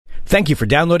Thank you for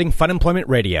downloading Fun Employment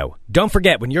Radio. Don't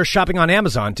forget, when you're shopping on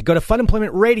Amazon, to go to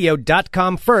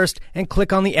funemploymentradio.com first and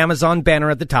click on the Amazon banner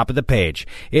at the top of the page.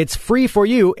 It's free for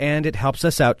you, and it helps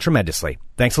us out tremendously.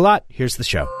 Thanks a lot. Here's the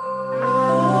show.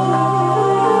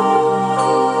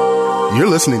 You're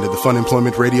listening to the Fun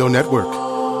Employment Radio Network. The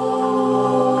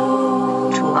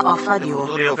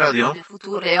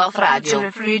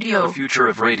future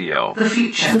of radio. The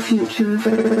future of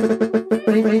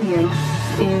radio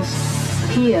is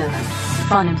here.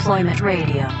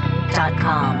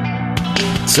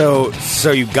 Funemploymentradio.com. So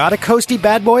you got a Coastie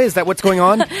bad boy? Is that what's going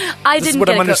on? I didn't.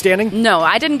 I'm understanding? No,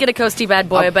 I didn't get a Coastie bad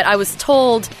boy, but I was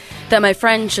told that my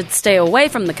friend should stay away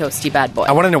from the Coastie bad boy.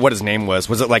 I want to know what his name was.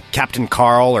 Was it like Captain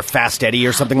Carl or Fast Eddie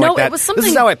or something like that? No, it was something.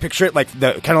 This is how I picture it, like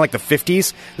kind of like the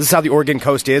 50s. This is how the Oregon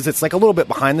coast is. It's like a little bit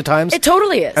behind the times. It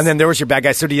totally is. And then there was your bad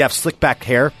guy. So did he have slick back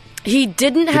hair? He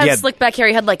didn't have slick back hair.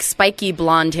 He had like spiky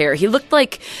blonde hair. He looked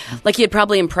like he had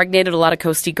probably impregnated a lot of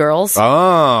Coastie girls.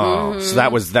 Oh, so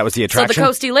that was the attraction. So the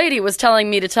Coastie lady was telling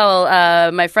me to tell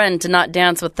my friend to not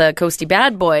dance with the Coastie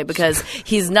bad boy because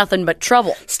he's nothing but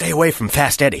trouble. Stay away from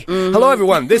Fast Eddie. Mm-hmm. Hello,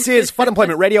 everyone. This is Fun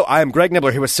Employment Radio. I am Greg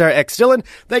Nibbler here with Sarah X. Dillon.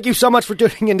 Thank you so much for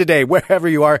tuning in today, wherever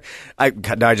you are. I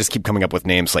just keep coming up with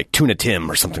names like Tuna Tim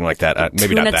or something like that. Maybe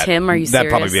Tuna not that. Tim? Are you serious? That'd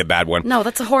probably be a bad one. No,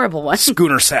 that's a horrible one.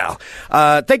 Schooner Sal.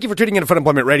 Thank you for tuning in to Fun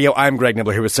Employment Radio. I'm Greg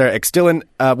Nibbler here with Sarah X. Dillon.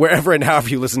 Wherever and however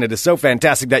you listen, it is so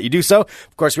fantastic that you do so.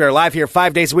 Of course, we are live here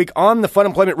 5 days a week on the Fun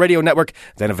Employment Radio Network,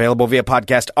 then available via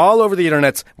podcast all over the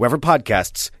internet, wherever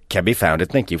podcasts can be found. And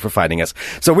thank you for finding us.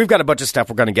 So we've got a bunch of stuff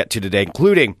we're going to get to today,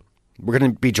 including we're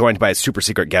going to be joined by a super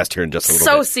secret guest here in just a little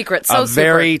bit. So secret. A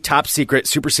very top secret,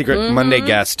 super secret Monday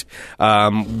guest.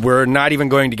 We're not even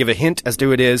going to give a hint as to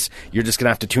who it is. You're just going to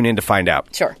have to tune in to find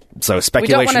out. Sure. So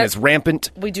speculation is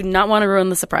rampant. We do not want to ruin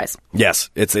the surprise.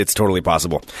 Yes, it's totally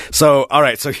possible. So, all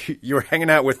right. So you were hanging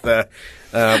out with no,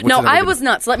 I was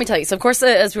not. So let me tell you. So, of course,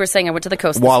 as we were saying, I went to the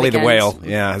coast Wally this the weekend. whale.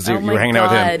 Yeah, you were hanging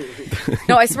out with him.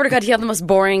 No, I swear to God, he had the most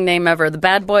boring name ever. The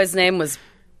bad boy's name was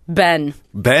Ben.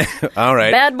 Ben? All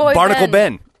right. Bad boy Barnacle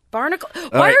Ben. Barnacle.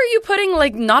 Why are you putting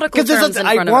like nautical terms in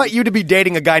front of him? I want you to be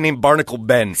dating a guy named Barnacle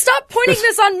Ben. Stop pointing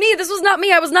this on me. This was not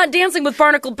me. I was not dancing with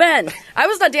Barnacle Ben. I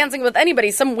was not dancing with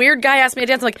anybody. Some weird guy asked me to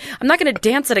dance. I'm like, I'm not going to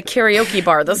dance at a karaoke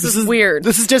bar. This is weird.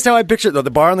 This is just how I picture it, though. The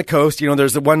bar on the coast,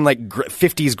 there's the one like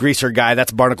 50s greaser guy.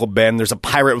 That's Barnacle Ben. There's a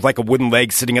pirate with like a wooden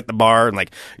leg sitting at the bar and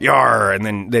like, yar, and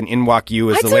then in walk you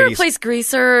as the ladies. I'd replace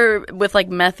greaser with like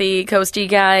methy coasty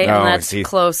guy, and that's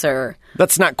closer.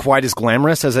 That's not quite as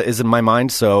glamorous as it is in my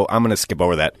mind, so I'm going to skip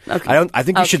over that. Okay. I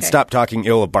think you should stop talking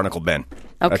ill of Barnacle Ben.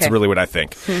 Okay. That's really what I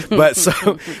think. But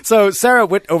so Sarah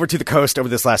went over to the coast over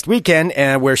this last weekend,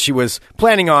 and where she was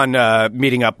planning on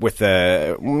meeting up with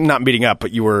not meeting up,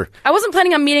 but you were. I wasn't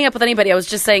planning on meeting up with anybody. I was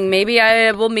just saying maybe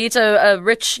I will meet a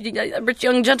rich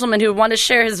young gentleman who would want to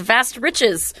share his vast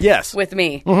riches. Yes. With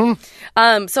me.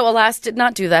 Mm-hmm. So alas, did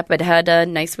not do that, but had a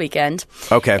nice weekend.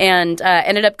 Okay. And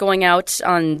ended up going out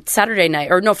on Friday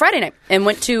night, and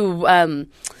went to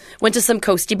some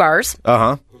coasty bars.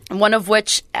 One of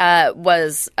which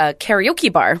was a karaoke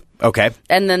bar. Okay.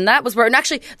 And then that was where, and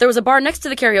actually, there was a bar next to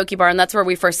the karaoke bar, and that's where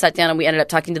we first sat down, and we ended up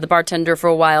talking to the bartender for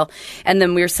a while. And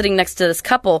then we were sitting next to this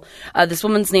couple. This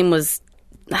woman's name was,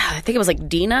 I think it was like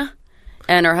Dina,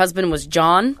 and her husband was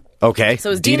John. Okay. So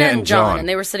it was Dina and John, and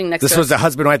they were sitting next to us. This was the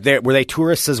husband and wife. Were they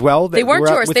tourists as well? They weren't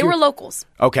tourists. They were locals.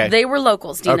 Okay. They were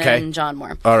locals, Dina and John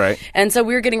were. All right. And so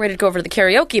we were getting ready to go over to the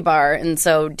karaoke bar, and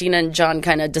so Dina and John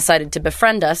kind of decided to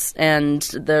befriend us, and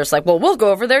they're just like, well, we'll go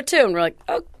over there too. And we're like,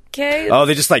 okay. Oh,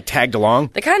 they just like tagged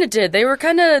along? They kind of did. They were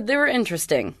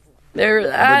interesting. Were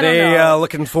they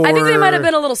looking for? I think they might have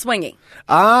been a little swingy.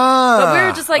 But we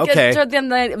were just like, toward the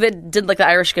end of the night, did like the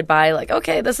Irish goodbye, like,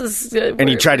 okay, this is. And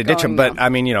you tried to ditch them, but I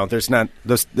mean, there's not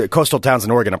the coastal towns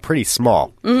in Oregon are pretty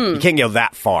small. You can't go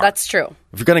that far. That's true.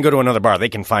 If you're going to go to another bar, they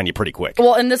can find you pretty quick.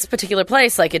 Well, in this particular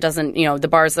place, like, it doesn't, the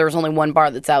bars, there was only one bar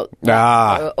that's out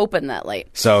open that late.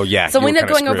 So, yeah. So we ended up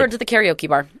going over to the karaoke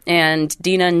bar, and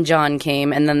Dina and John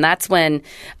came, and then that's when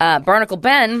Barnacle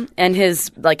Ben and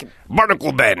his, like...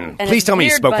 Barnacle Ben! Please tell me he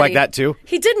spoke like that, too.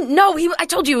 He didn't. No, I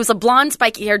told you, he was a blonde,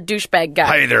 spiky-haired douchebag guy.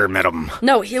 Hi there, madam.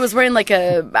 No, he was wearing, like,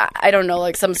 I don't know,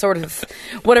 like some sort of,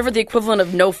 whatever the equivalent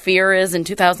of No Fear is in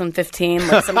 2015,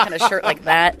 like some kind of shirt like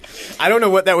that. I don't know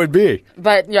what that would be.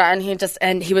 But, yeah, and he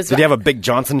was... Did he have a Big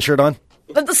Johnson shirt on?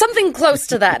 Something close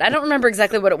to that. I don't remember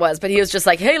exactly what it was, but he was just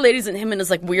like, hey, ladies, and him and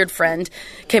his, like, weird friend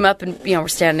came up and, we're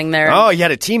standing there. Oh, he had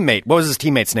a teammate. What was his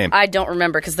teammate's name? I don't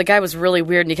remember, because the guy was really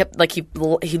weird, and he kept, like, he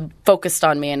focused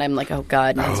on me, and I'm like, oh,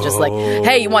 God. And he's just like,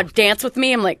 hey, you want to dance with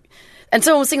me? I'm like... And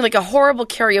someone was singing like a horrible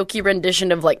karaoke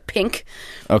rendition of like Pink.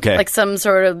 Okay. Like some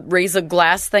sort of raise a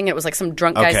glass thing. It was like some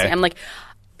drunk guy singing. I'm like,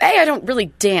 A, I don't really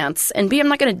dance, and B, I'm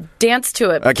not going to dance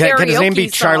to it. Can his name be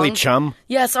Charlie song. Chum?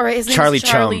 Yes, all right. His name is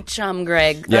Charlie Chum,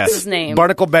 Greg. That's his name.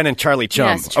 Barnacle Ben and Charlie Chum.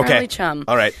 Yes, Charlie Chum.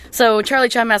 All right. So Charlie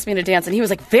Chum asked me to dance, and he was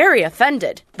like very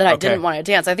offended that I didn't want to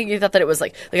dance. I think he thought that it was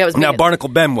like I was. Now Barnacle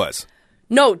Ben was.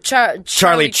 No,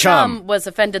 Charlie Chum Chum was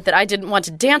offended that I didn't want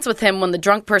to dance with him when the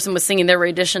drunk person was singing their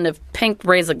rendition of Pink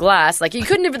Raise a Glass. Like, you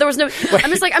couldn't even, there was no, I'm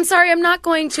just like, I'm sorry, I'm not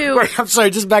going to. Wait, I'm sorry,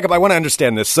 just back up. I want to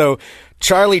understand this. So,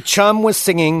 Charlie Chum was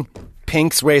singing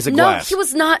Pink's Raise a Glass. No, he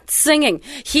was not singing.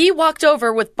 He walked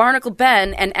over with Barnacle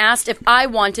Ben and asked if I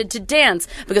wanted to dance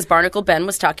because Barnacle Ben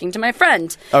was talking to my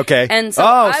friend. Okay. And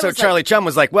so so Charlie Chum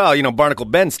was like, well, Barnacle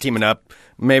Ben's teaming up.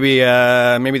 Maybe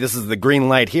this is the green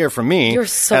light here from me You're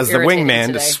so as the irritating wingman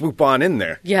today. to swoop on in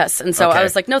there. Yes, and so I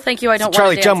was like, no, thank you, I don't want to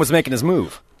Charlie dance. Chum was making his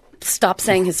move. Stop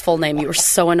saying his full name. You were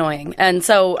so annoying. And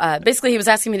so basically he was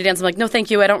asking me to dance. I'm like, no, thank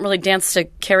you. I don't really dance to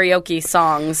karaoke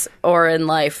songs or in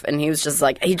life. And he was just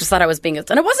like, he just thought I was being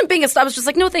and I wasn't being I was just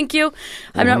like, no, thank you.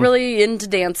 I'm not really into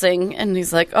dancing. And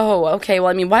he's like, oh, okay. Well,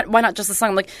 I mean, why not just a song?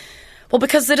 I'm like, well,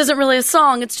 because it isn't really a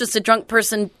song. It's just a drunk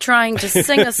person trying to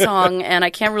sing a song, and I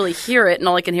can't really hear it, and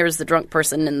all I can hear is the drunk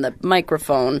person in the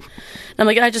microphone. And I'm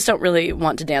like, I just don't really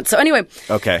want to dance. So anyway.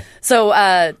 Okay. So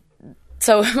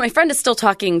my friend is still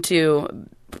talking to,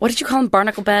 what did you call him,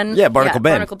 Barnacle Ben? Yeah, Barnacle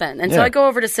Ben. Barnacle Ben. And so I go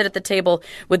over to sit at the table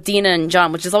with Dina and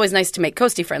John, which is always nice to make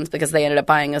Coastie friends because they ended up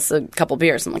buying us a couple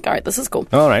beers. I'm like, all right, this is cool.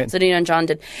 All right. So Dina and John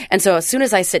did. And so as soon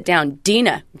as I sit down,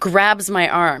 Dina grabs my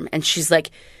arm, and she's like,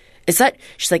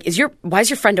 why is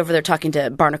your friend over there talking to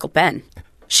Barnacle Ben?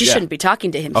 She shouldn't be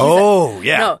talking to him.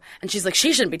 Yeah. No. And she's like,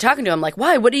 she shouldn't be talking to him. I'm like,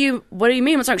 why? What do you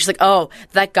mean? What's wrong? She's like, oh,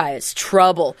 that guy is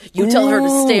trouble. You tell her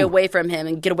to stay away from him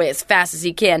and get away as fast as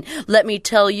he can. Let me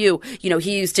tell you,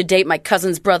 he used to date my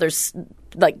cousin's brother's,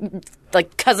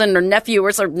 like cousin or nephew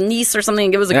or some niece or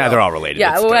something. It was they're all related.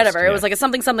 Yeah, It's whatever. just, It was like a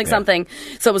something.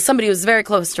 So it was somebody who was very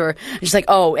close to her. And she's like,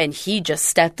 oh, and he just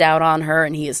stepped out on her,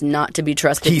 and he is not to be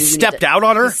trusted. He stepped out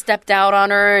on her? He stepped out on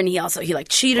her, and he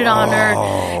cheated on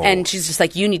her. And she's just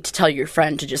like, you need to tell your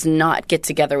friend to just not get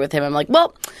together with him. I'm like,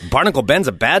 well, Barnacle Ben's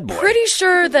a bad boy. pretty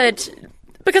sure that.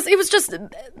 Because it was just,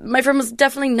 my friend was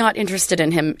definitely not interested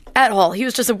in him at all. He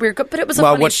was just a weird, but it was a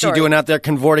funny what's story. she doing out there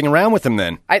cavorting around with him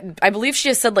then? I believe she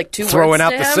has said like two Throwing words out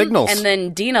to the him, signals. and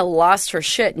then Dina lost her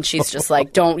shit, and she's just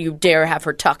like, don't you dare have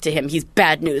her talk to him. He's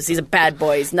bad news. He's a bad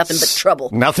boy. He's nothing but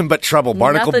trouble. Nothing but trouble.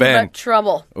 Barnacle Nothing Ben. but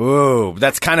trouble. Ooh,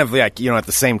 that's kind of like, at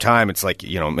the same time, it's like,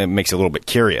 it makes you a little bit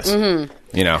curious. Mm-hmm.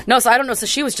 No, so I don't know. So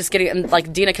she was just getting, and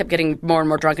like Dina kept getting more and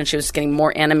more drunk, and she was just getting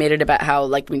more animated about how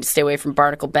like we need to stay away from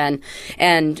Barnacle Ben,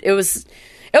 and it was.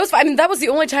 I mean, that was the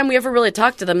only time we ever really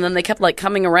talked to them. Then they kept like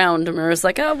coming around, and we were just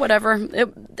like, oh, whatever.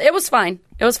 It was fine.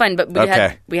 It was fine, but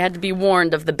we had to be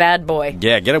warned of the bad boy.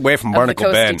 Yeah, get away from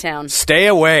Barnacle Ben. Town. Stay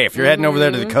away if you're heading over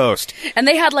there to the coast. And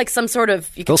they had like some sort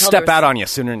of. He'll step out on you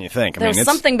sooner than you think. There was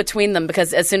something between them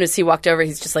because as soon as he walked over,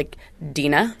 he's just like,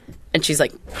 Dina. And she's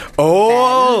like,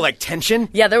 oh, like tension?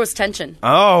 Yeah, there was tension.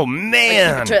 Oh,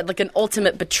 man. Like an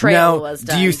ultimate betrayal was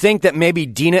done. Do you think that maybe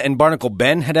Dina and Barnacle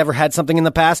Ben had ever had something in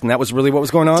the past, and that was really what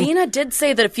was going on? Dina did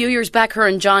say that a few years back, her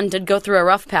and John did go through a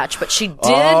rough patch, but she did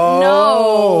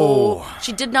know.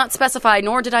 She did not specify,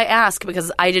 nor did I ask,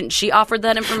 because I didn't. She offered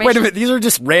that information. Wait a minute, these are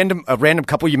just a random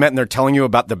couple you met, and they're telling you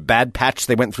about the bad patch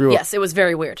they went through? Yes, it was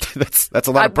very weird. That's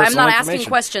a lot of personal information. I'm not asking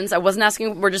questions. I wasn't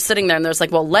asking. We're just sitting there, and there's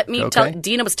like, well, let me tell.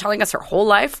 Dina was telling us her whole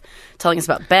life. Telling us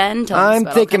about Ben. I'm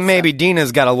thinking maybe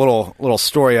Dina's got a little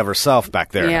story of herself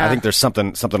back there. Yeah. I think there's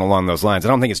something along those lines. I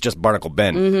don't think it's just Barnacle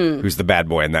Ben who's the bad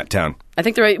boy in that town. I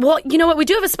think they're right. Well, you know what? We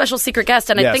do have a special secret guest,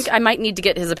 and I think I might need to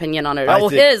get his opinion on it.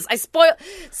 Spoiler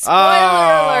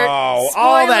alert.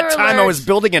 All that time I was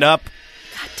building it up.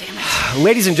 God damn it.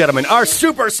 Ladies and gentlemen, our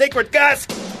super secret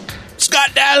guest,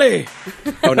 Scott Daly.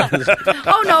 Oh, no.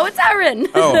 Oh, no, it's Aaron.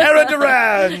 Oh. Aaron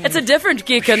DURAN. It's a different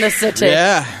geek in the city.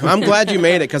 Yeah, I'm glad you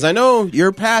made it, because I know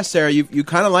your past, Sarah, you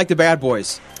kind of like the bad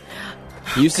boys.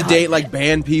 You used to date, like,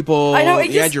 band people. I know.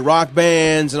 You had your rock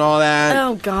bands and all that.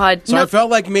 Oh, God. So I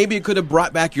felt like maybe it could have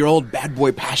brought back your old bad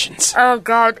boy passions. Oh,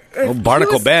 God. Well,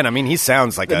 Barnacle Ben, I mean, he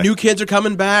sounds like the new kids are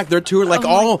coming back. They're touring. Like,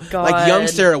 like young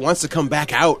Sarah wants to come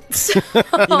back out. She was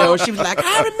like,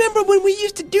 I remember when we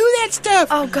used to do that stuff.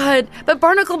 Oh, God. But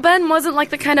Barnacle Ben wasn't like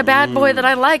the kind of bad boy that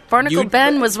I like. Barnacle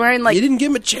Ben was wearing like... You didn't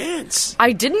give him a chance.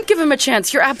 I didn't give him a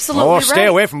chance. You're absolutely right. Stay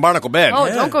away from Barnacle Ben. Oh,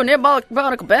 don't go near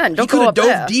Barnacle Ben. Don't go up there. He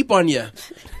could have dove there. deep on you.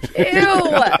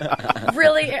 Ew.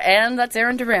 Really? And that's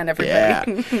Aaron DURAN, everybody. Yeah.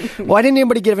 Why didn't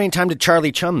anybody give any time to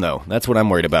Charlie Chum, though? That's what I'm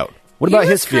worried about. What about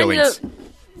his feelings?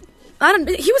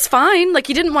 He was fine. Like,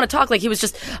 he didn't want to talk. Like, he was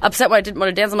just upset when I didn't want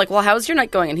to dance. I'm like, well, how's your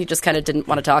night going? And he just kind of didn't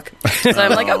want to talk. So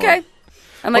I'm like, okay.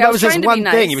 I'm like, that I was was his trying to one be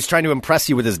nice. thing. He was trying to impress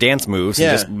you with his dance moves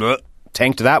and just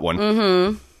tanked that one.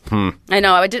 I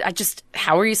know. I just.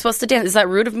 How are you supposed to dance? Is that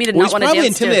rude of me to Well, not he's want to dance? probably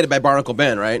intimidated by Barnacle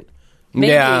Ben, right?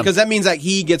 Maybe. Yeah. Because that means like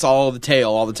he gets all the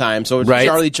tail all the time. So Right.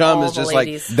 Charlie Chum All is the just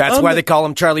ladies. That's why they call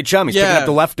him Charlie Chum. He's picking up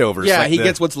the leftovers. Yeah, like he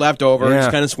gets what's left over. Yeah.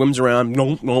 Just kind of swims around.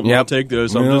 Nope, I'll Yep. take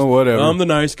this. Whatever. I'm the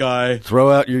nice guy. Throw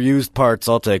out your used parts.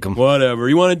 I'll take them. Whatever.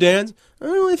 You want to dance? I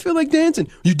don't really feel like dancing.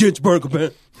 You dance, Barnacle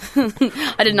Ben.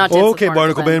 I did not dance with Okay,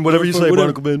 Barnacle Ben. Whatever you say,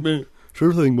 Whatever. Barnacle Ben.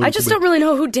 Sure thing, Barnacle I just don't really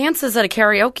know who dances at a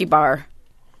karaoke bar.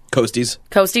 Coasties.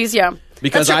 Coasties, yeah.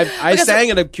 Because That's I true.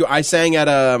 sang at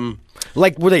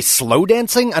Like, were they slow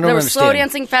dancing? I don't There was understand. slow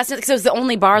dancing, fast dancing, because it was the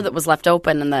only bar that was left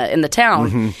open in the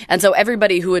town, and so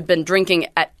everybody who had been drinking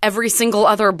at every single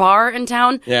other bar in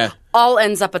town, all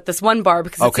ends up at this one bar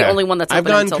because it's the only one that's I've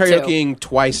open gone until 2. karaokeing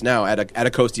twice now at a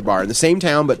Coastie bar in the same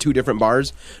town but 2 different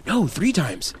bars. No, 3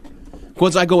 times.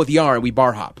 Once I go with Yar and we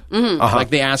bar hop. Like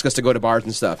they ask us to go to bars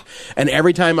and stuff. And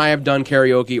every time I have done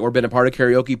karaoke or been a part of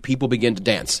karaoke, people begin to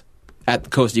dance at the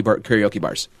Coastie karaoke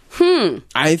bars.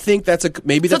 I think that's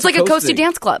maybe So that's it's like a Coast Coastie thing.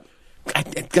 dance club,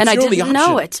 That's and I the only didn't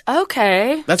know option. it.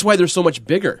 Okay, That's why they're so much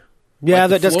bigger. Yeah, Like the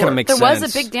that does floor. kind of make there sense.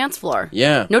 was a big dance floor.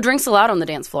 Yeah. No drinks allowed on the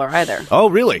dance floor either.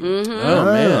 Oh, really? Oh,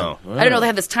 man. I don't know. They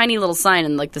had this tiny little sign,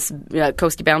 and like this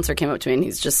Coastie bouncer came up to me, and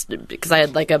he's just because I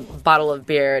had like a bottle of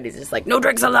beer, and he's just like, "No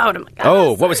drinks allowed." I'm like,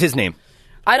 Oh, what was his name?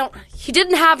 I don't. He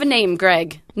didn't have a name,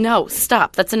 Greg. No,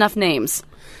 stop. That's enough names.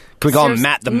 Can we call him Seriously?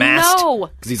 Matt the Mast?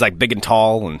 No. Because he's like big and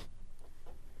tall and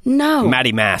No,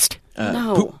 Matty Mast.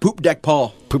 no. Poop Deck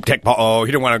Paul. Poop Deck Paul. Oh,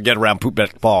 you don't want to get around Poop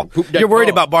Deck Paul. Poop Deck You're worried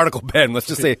Paul. about Barnacle Ben. Let's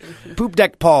just say Poop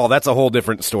Deck Paul. That's a whole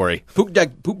different story. Poop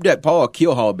Deck Paul, a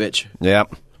keel haul bitch. Yeah.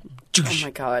 Oh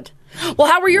my god. Well,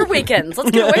 how were your weekends?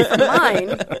 Let's get away from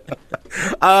mine.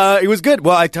 It was good.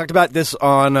 Well, I talked about this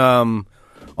on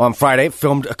Friday.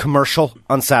 Filmed a commercial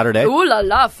on Saturday. Ooh la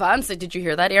la, fancy! Did you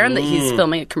hear that, Aaron? That he's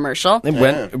filming a commercial. It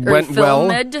went well.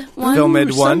 Filmed one.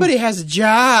 Filmed one Somebody has a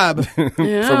job.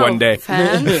 for one day.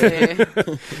 Fancy.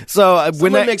 So when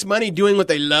Someone that makes money doing what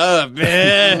they love.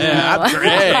 I'm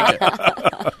Greg.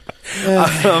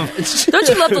 Don't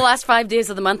you love the last 5 days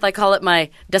of the month? I call it my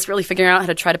desperately figuring out how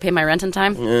to try to pay my rent in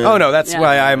time. Oh no, that's Yeah.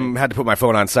 why I had to put my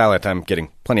phone on silent. I'm getting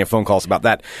plenty of phone calls about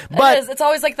that. It But is. It's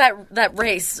always like that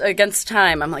race against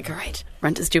time. I'm like, all right,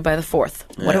 rent is due by the 4th.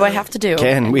 What do I have to do?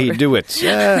 can we do it?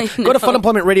 Go to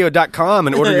funemploymentradio.com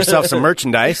and order yourself some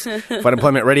merchandise.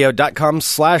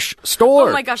 funemploymentradio.com/store.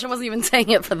 Oh my gosh, I wasn't even saying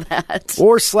it for that.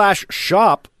 or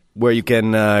 /shop, where you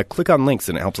can click on links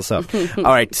and it helps us out. All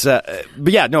right,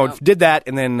 but yeah, no, did that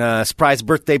and then surprise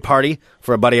birthday party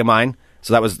for a buddy of mine.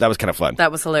 So that was kind of fun.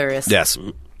 That was hilarious. Yes.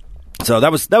 So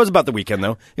that was about the weekend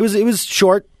though. It was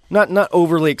short, not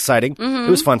overly exciting. It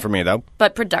was fun for me though,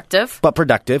 But productive. but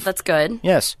productive. That's good.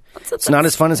 Yes. It's not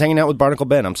as fun as hanging out with Barnacle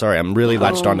Ben. I'm sorry. I'm really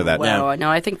latched onto that. Wow,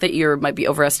 no, I think that you might be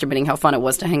overestimating how fun it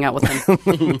was to hang out with him. I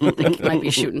think you might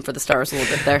be shooting for the stars a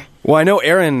little bit there. Well, I know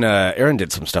Aaron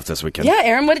did some stuff this weekend. Yeah,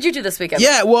 Aaron, what did you do this weekend?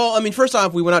 Yeah, well, I mean, first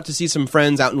off, we went out to see some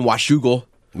friends out in Washougal.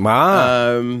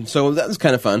 So that was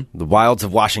kind of fun. The wilds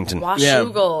of Washington.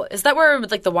 Washougal. Is that where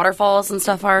like the waterfalls and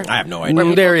stuff are? I have no Where idea.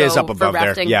 people There is go up for above there.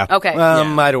 rafting? Yeah. Okay.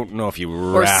 I don't know if you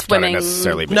raft on it swimming.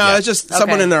 necessarily. But No, yeah. it's just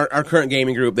someone in our current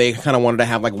gaming group. They kind of wanted to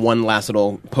have like one last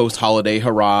little post-holiday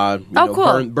hurrah. You know,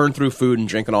 cool. Burn through food and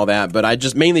drink and all that. But I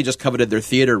mainly just coveted their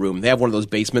theater room. They have one of those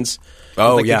basements.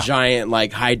 Oh, with, like, yeah. a giant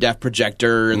like high-def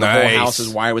projector and the whole Nice. house is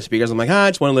wired with speakers. I'm like, I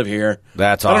just want to live here.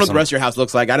 That's I don't know what awesome. the rest of your house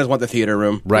looks like. I just want the theater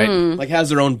room. Right. Like has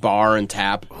their own bar and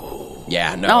tap.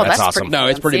 Yeah, no, Oh, that's that's awesome. pretty no,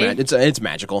 it's pretty fancy. it's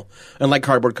magical. And like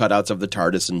cardboard cutouts of the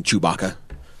TARDIS and Chewbacca.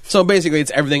 So basically,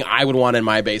 it's everything I would want in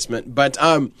my basement. But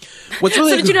what's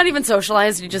really So did you not even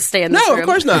socialize? You just stay in this no, room? of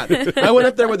course not. I went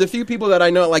up there with a few people that I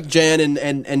know, like Jen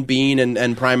and Bean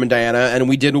and Prime and Diana, and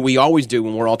we did what we always do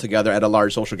when we're all together at a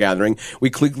large social gathering. We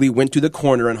quickly went to the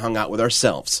corner and hung out with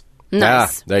ourselves.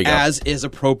 Nice. Ah, there you go. As is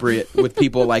appropriate with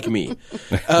people like me.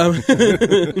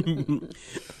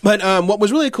 But what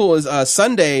was really cool is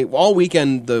Sunday, all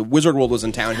weekend, the Wizard World was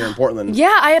in town here in Portland.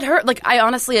 Yeah, I had heard, like, I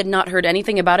honestly had not heard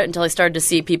anything about it until I started to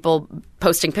see people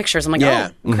posting pictures. I'm like, Yeah.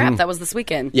 oh, crap, that was this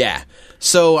weekend. Yeah.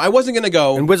 So I wasn't going to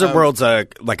go. And Wizard World's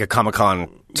like a Comic-Con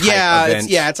type yeah, event.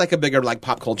 it's like a bigger like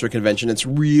pop culture convention. It's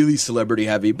really celebrity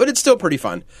heavy, but it's still pretty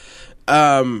fun.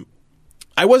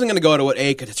 I wasn't going to go to it,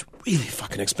 because it's really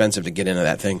fucking expensive to get into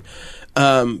that thing.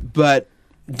 But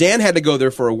Dan had to go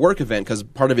there for a work event because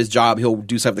part of his job, he'll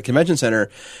do stuff at the convention center,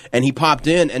 and he popped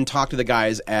in and talked to the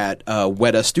guys at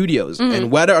Weta Studios. And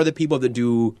Weta are the people that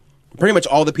do pretty much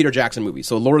all the Peter Jackson movies.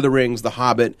 So Lord of the Rings, The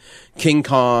Hobbit, King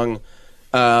Kong,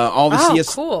 all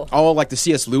the cool. all like the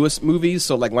C.S. Lewis movies.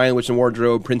 So like Lion, Witch, and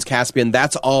Wardrobe, Prince Caspian.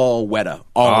 That's all Weta.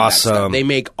 All of that stuff. They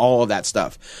make all of that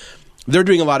stuff. They're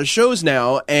doing a lot of shows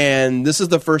now, and this is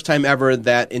the first time ever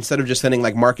that instead of just sending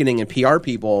like marketing and PR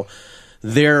people,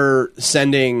 they're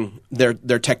sending their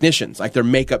technicians, like their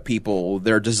makeup people,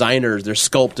 their designers, their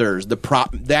sculptors, the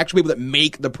actual people that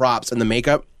make the props and the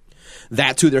makeup.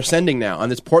 That's who they're sending now.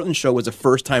 And this Portland show was the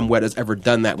first time Weta's ever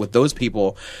done that with those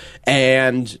people,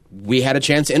 and we had a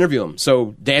chance to interview them.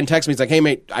 So Dan texted me, he's like, "Hey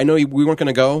mate, I know we weren't going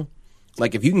to go.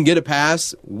 Like, if you can get a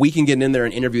pass, we can get in there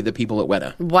and interview the people at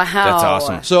Weta." Wow. That's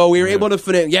awesome. So we were able to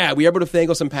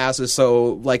finagle some passes.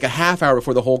 So like a half hour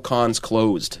before the whole con's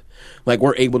closed, like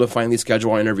we're able to finally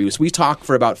schedule our interviews. We talked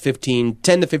for about 10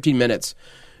 to 15 minutes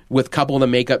with a couple of the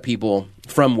makeup people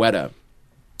from Weta.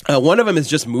 One of them has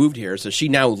just moved here, so she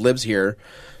now lives here.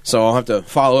 So I'll have to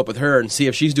follow up with her and see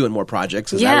if she's doing more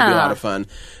projects, because that would be a lot of fun.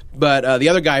 But the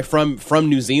other guy from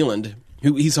New Zealand,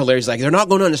 he's hilarious. Like, they're not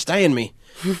going to understand me.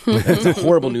 It's a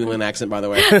horrible New Zealand accent, by the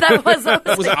way. That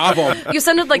was awful. You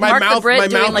sounded like Mark the Brit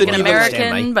doing like an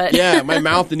American, but yeah, my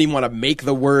mouth didn't even want to make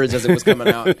the words as it was coming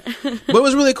out. But it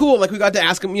was really cool. Like, we got to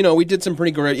ask him. You know, we did some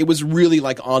pretty great. It was really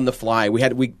like on the fly. We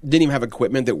didn't even have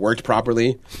equipment that worked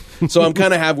properly, so we're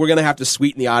gonna have to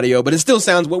sweeten the audio. But it still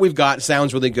sounds, what we've got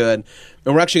sounds really good.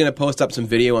 And we're actually going to post up some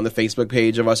video on the Facebook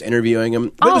page of us interviewing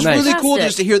him. But it was really cool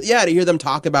just to hear them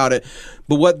talk about it.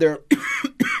 But what they're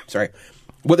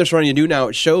what they're starting to do now,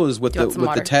 it shows with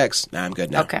the text. Nah, I'm good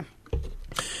now. Okay.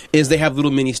 Is they have little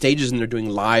mini stages and they're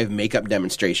doing live makeup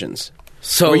demonstrations.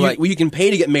 So where you can pay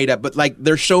to get made up, but like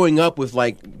they're showing up with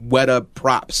like Weta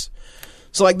props.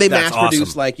 So like they mass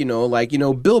produce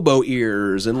awesome. Bilbo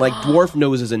ears and like dwarf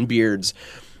noses and beards.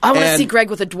 I want to see Greg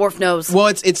with a dwarf nose. Well,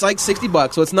 it's like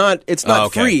 $60, so it's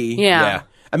not free. Yeah.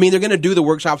 I mean, they're going to do the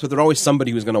workshops, but there's always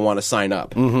somebody who's going to want to sign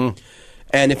up. Mm-hmm.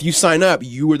 And if you sign up,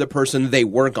 you are the person they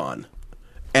work on.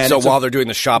 And so while they're doing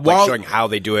the shop, like showing how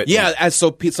they do it. Yeah,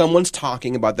 someone's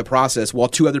talking about the process while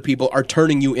two other people are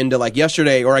turning you into, like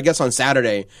yesterday, or I guess on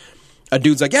Saturday, a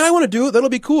dude's like, "Yeah, I want to do it. That'll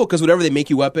be cool, because whatever they make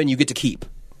you up in, you get to keep."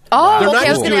 Oh, okay. I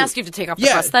was going to ask you to take off the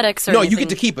prosthetics or anything. You get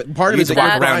to keep it. Part of it's like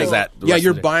walk around as that. Yeah,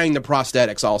 you're buying the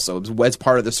prosthetics also as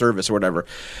part of the service or whatever.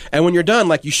 And when you're done,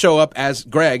 like you show up as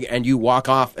Greg and you walk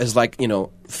off as like,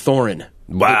 Thorin.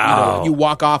 Wow. You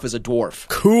walk off as a dwarf.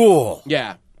 Cool.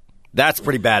 Yeah. That's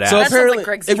pretty badass. So that apparently, like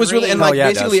Greg's it was really, and like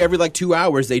basically every every 2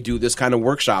 hours they do this kind of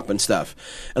workshop and stuff.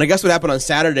 And I guess what happened on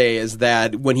Saturday is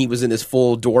that when he was in his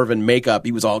full dwarven makeup,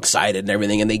 he was all excited and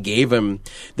everything, and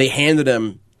they handed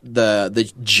him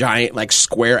the giant like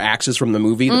square axes from the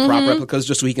movie, the prop replicas,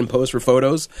 just so he can pose for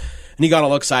photos. And he got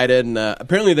all excited, and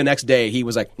apparently the next day he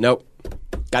was like, "Nope,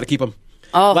 got to keep them."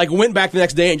 Oh. Like went back the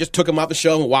next day and just took them off the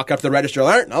shelf and walked up to the register. All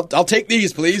right, I'll take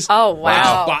these, please. Oh wow! I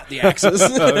just bought the axes.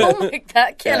 Oh my,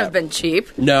 that can't have been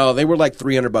cheap. No, they were like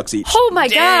 $300 each. Oh my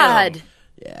god!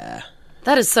 Yeah.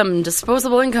 That is some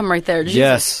disposable income right there. Jesus.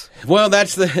 Yes. Well,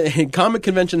 that's the comic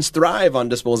conventions thrive on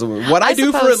disposable. What I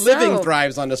do for a living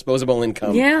thrives on disposable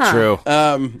income. Yeah. True.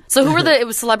 So who were it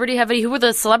was celebrity heavy. Who were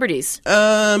the celebrities?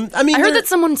 I heard that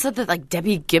someone said that like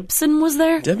Debbie Gibson was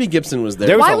there. Debbie Gibson was there.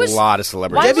 There was a lot of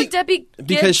celebrities. Why was Debbie Gibson?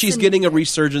 Because she's getting a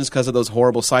resurgence because of those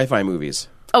horrible sci-fi movies.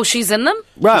 Oh, she's in them?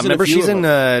 Right, remember she's in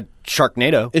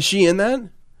Sharknado. Is she in that?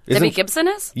 Debbie Gibson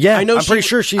is? Yeah, I know I'm pretty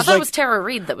sure she's I thought it was Tara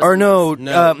Reid that was Or in no,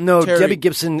 this. no, Terry. Debbie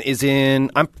Gibson is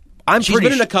in... She's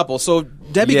been in a couple. So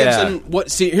Debbie Gibson,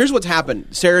 here's what's happened.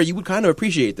 Sarah, you would kind of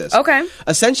appreciate this. Okay.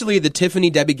 Essentially, the Tiffany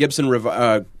Debbie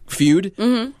Gibson feud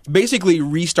basically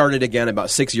restarted again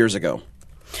about 6 years ago.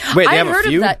 Wait, they I have heard a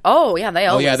feud? of that. Oh, yeah, they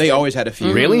always They did. always had a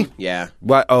feud. Really? Yeah.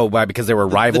 Why? Oh, why? Because they were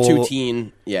rival... The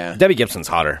two-teen, yeah. Debbie Gibson's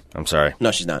hotter. I'm sorry.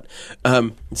 No, she's not.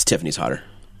 It's Tiffany's hotter.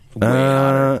 Way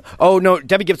hotter. Oh, no,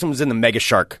 Debbie Gibson was in the Mega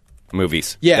Shark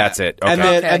movies. Yeah, That's it. Okay. And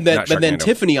then, Not but then Sharknado.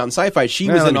 Tiffany on Sci-Fi, she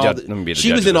was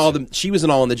in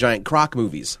all the giant croc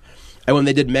movies. And when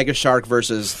they did Mega Shark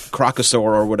versus Crocosaur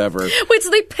or whatever, Wait, so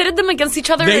they pitted them against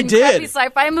each other in did. crappy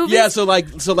sci-fi movies? Yeah, so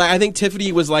I think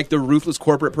Tiffany was like the ruthless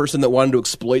corporate person that wanted to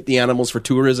exploit the animals for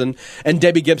tourism, and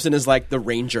Debbie Gibson is like the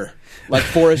ranger, like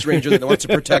forest ranger that wants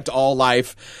to protect all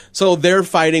life. So they're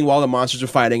fighting while the monsters are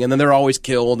fighting, and then they're always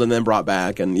killed and then brought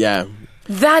back, and yeah.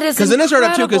 That is Because then it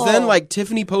started up too, because then incredible. like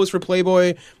Tiffany posed for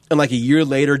Playboy, and like a year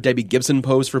later Debbie Gibson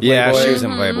posed for Playboy. Yeah, she was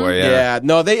in Playboy, Yeah,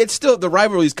 no, it's still, the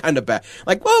rivalry's kind of bad.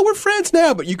 Like, well, we're friends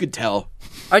now, but you could tell.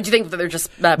 Or do you think that they're just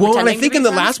Well, and I pretending think to in be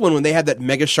the friends? last one when they had that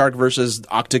Mega Shark versus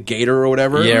Octogator or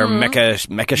whatever. Yeah, or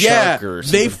Mecha Shark or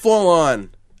something. they full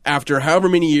on. after however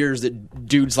many years that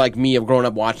dudes like me have grown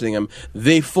up watching them,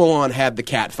 they full on had the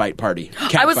cat fight party.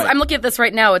 I'm looking at this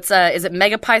right now. It's is it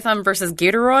Megapython versus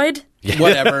Gatoroid?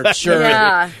 Whatever, sure.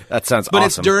 Yeah. That sounds But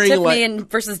awesome. it's during Tiffany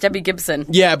versus Debbie Gibson.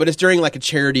 Yeah, but it's during like a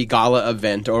charity gala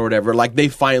event or whatever. Like they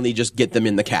finally just get them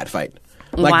in the cat fight.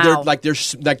 Like Wow. they're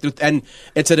and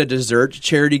it's at a dessert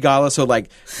charity gala, so like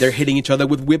they're hitting each other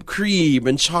with whipped cream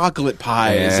and chocolate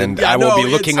pies. And I will be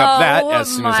looking up that as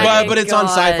soon as I But it's on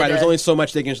God. Sci-Fi. There's only so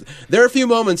much they can. There are a few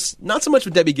moments, not so much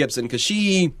with Debbie Gibson because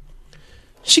she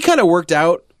kind of worked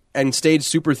out and stayed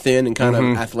super thin and kind of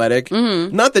athletic.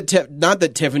 Mm-hmm. Not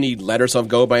that Tiffany let herself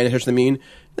go by any stretch of the mean.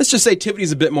 Let's just say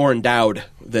Tiffany's a bit more endowed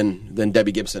than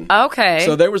Debbie Gibson. Okay.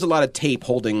 So there was a lot of tape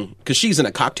holding because she's in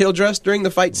a cocktail dress during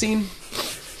the fight scene.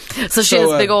 So she has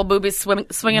big old boobies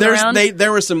swinging around?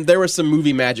 There was some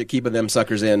movie magic keeping them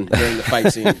suckers in during the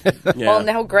fight scene. Yeah. Well,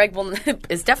 now Greg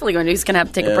is definitely going to. He's going to have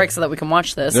to take a break so that we can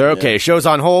watch this. Okay, show's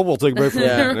on hold. We'll take a break from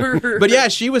Yeah. But yeah,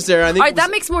 she was there. I think All right,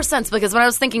 that makes more sense because when I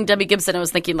was thinking Debbie Gibson, I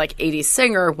was thinking like 80s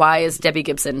singer. Why is Debbie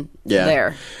Gibson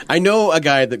there? I know a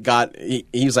guy that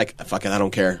he was like, fuck it, I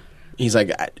don't care. He's like,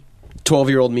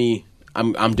 12-year-old me,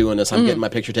 I'm doing this. I'm getting my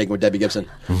picture taken with Debbie Gibson.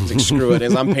 He's like, screw it.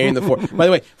 I'm paying the By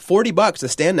the way, $40 to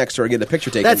stand next to her and get the picture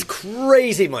taken. That's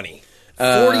crazy money.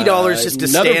 $40 just to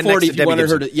another stand 40 next to if you Debbie wanted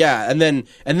her Gibson. to, yeah,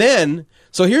 and then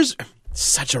so here's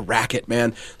such a racket,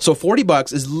 man. So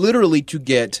 $40 is literally to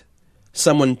get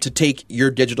someone to take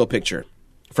your digital picture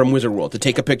from Wizard World, to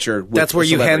take a picture with That's where a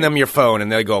you hand celebrity. them your phone and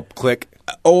they go click.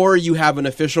 Or you have an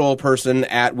official person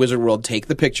at Wizard World take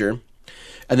the picture,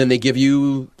 and then they give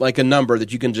you like a number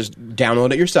that you can just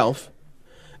download it yourself.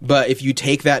 But if you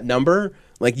take that number,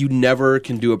 like you never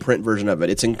can do a print version of it.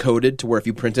 It's encoded to where if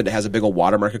you print it, it has a big old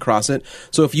watermark across it.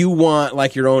 So if you want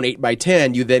like your own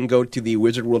 8x10, you then go to the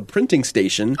Wizard World printing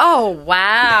station. Oh,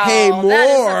 wow. Pay That is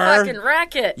more. a fucking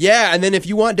racket. Yeah, and then if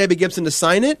you want Debbie Gibson to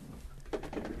sign it,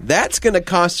 that's going to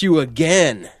cost you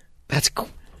again. That's cool.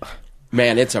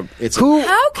 Man, it's Who I is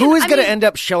going to mean- end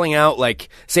up shelling out, like,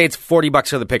 say it's $40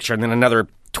 for the picture and then another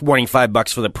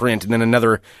 $25 for the print and then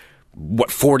another, what,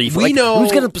 40 for, We know-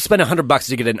 who's going to spend $100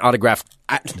 to get an autographed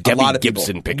Debbie a lot of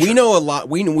Gibson people. picture? We know a lot.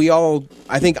 We all.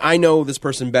 I think I know this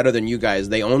person better than you guys.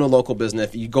 They own a local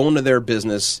business. You go into their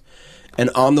business, and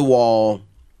on the wall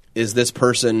is this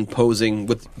person posing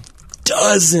with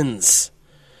dozens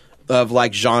of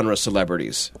like genre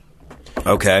celebrities.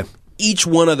 Okay. Each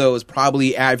one of those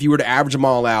probably, if you were to average them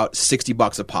all out,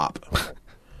 $60 a pop.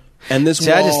 And this See,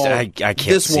 wall, I can't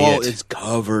this see wall it. is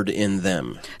covered in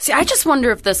them. See, I just wonder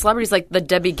if the celebrities like the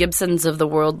Debbie Gibsons of the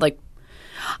world, like,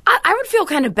 I would feel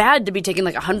kind of bad to be taking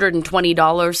like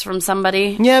 $120 from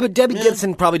somebody. Yeah, but Debbie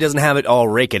Gibson probably doesn't have it all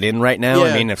raking in right now.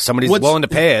 Yeah. I mean, if somebody's What's- willing to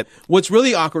pay it. What's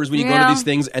really awkward is when you go Yeah. to these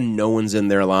things and no one's in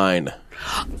their line.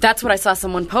 That's what I saw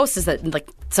someone post, is that like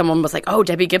someone was like, oh,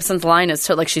 Debbie Gibson's line is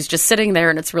so like she's just sitting there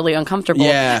and it's really uncomfortable.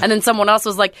 Yeah. And then someone else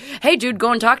was like, hey, dude,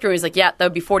 go and talk to her. He's like, yeah, that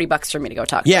would be $40 for me to go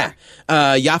talk to Yeah.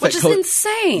 her. Yaphet Which is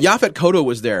insane. Yaphet Kotto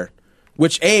was there,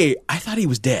 which, I thought he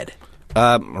was dead.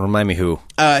 Remind me who.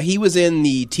 He was in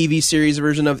the TV series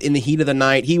version of In the Heat of the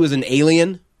Night. He was an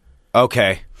alien.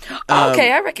 Okay.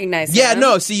 Okay, I recognize Yeah, him.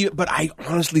 no, see, but I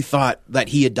honestly thought that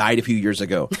he had died a few years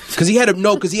ago. Because he had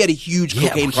a huge Yeah,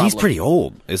 cocaine well, problem. he's pretty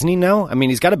old, isn't he now? I mean,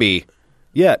 he's got to be,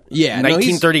 Yeah, no, he's-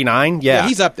 1939? Yeah.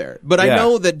 he's up there. But I Yeah.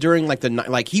 know that during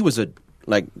he was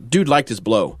dude liked his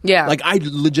blow. Yeah. Like I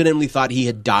legitimately thought he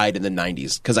had died in the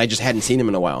 90s because I just hadn't seen him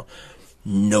in a while.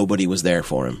 Nobody was there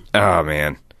for him. Oh,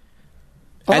 man.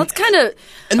 Well, it's kind of.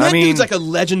 And that I mean- dude's like a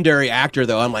legendary actor,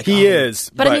 though. I'm like, He oh.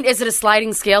 is. But I mean, is it a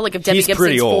sliding scale? Like if Debbie He's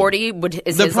pretty Gibson's old. 40,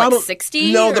 is his like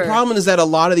 60? No, the or- problem is that a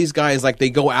lot of these guys, like,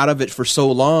 they go out of it for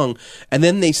so long, and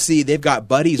then they see they've got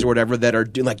buddies or whatever that are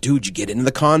like, dude, you get into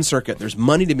the con circuit. There's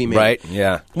money to be made. Right,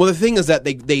 yeah. Well, the thing is that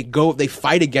they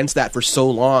fight against that for so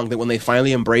long that when they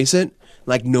finally embrace it,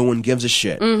 like, no one gives a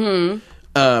shit.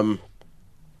 Mm-hmm.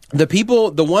 The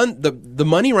people, the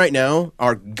money right now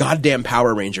are goddamn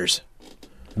Power Rangers.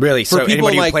 Really? For So people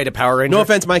anybody like, who played a Power Ranger? No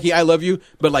offense, Mikey, I love you,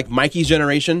 but like Mikey's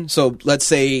generation, so let's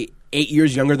say 8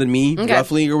 years younger than me,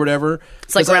 roughly, or whatever.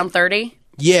 It's like 'Cause around 30?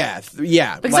 Yeah.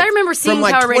 Because I remember seeing from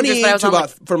like Power Rangers, but I 28 was to on,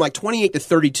 like- from like 28 to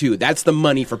 32. That's the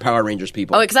money for Power Rangers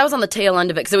people. Oh, because I was on the tail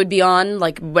end of it. Because it would be on,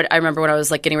 like, what I remember when I was,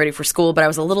 like, getting ready for school, but I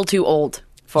was a little too old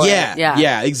for yeah, it. Yeah.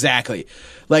 yeah, exactly.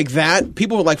 Like that,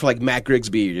 people would like for like Matt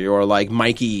Grigsby or like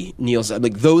Mikey Nielsen,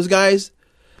 like those guys.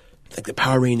 Like the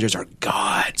Power Rangers are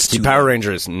gods. See, to Power me.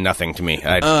 Ranger is nothing to me.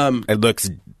 It looks...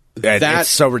 it's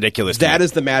so ridiculous to That me.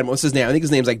 is the mad. What's his name? I think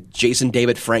his name's like Jason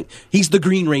David Frank. He's the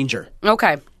Green Ranger.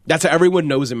 Okay. That's how everyone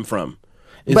knows him from.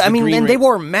 But I mean, and they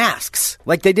wore masks.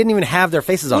 Like they didn't even have their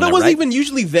faces on. Well, there, it wasn't right? even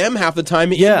usually them half the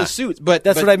time in the suits. But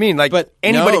that's what I mean. Like, but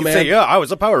anybody no, can say, "Yeah, I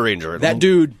was a Power Ranger." That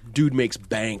dude makes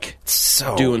bank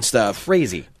so doing stuff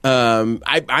crazy.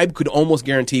 I could almost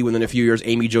guarantee within a few years,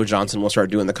 Amy Jo Johnson will start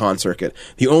doing the con circuit.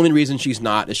 The only reason she's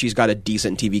not is she's got a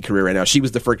decent TV career right now. She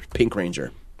was the first Pink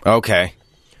Ranger. Okay.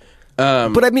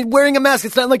 But I mean, wearing a mask,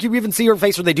 it's not like you even see her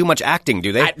face or they do much acting,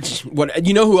 do they?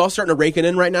 You know who else starting to rake it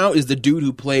in right now is the dude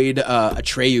who played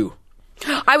Atreyu.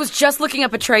 I was just looking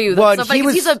up Atreyu. Well, so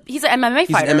he's an MMA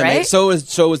fighter, right? So is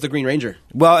the Green Ranger.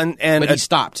 Well, and but he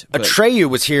stopped. Atreyu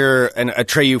was here, and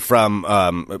Atreyu from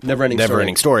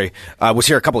Neverending Story was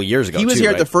here a couple of years ago. He was too, here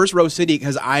right? at the first Rose City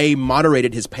because I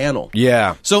moderated his panel.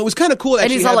 Yeah, so it was kind of cool.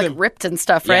 And he's all like ripped and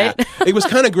stuff, right? Yeah. It was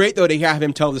kind of great though to have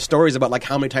him tell the stories about like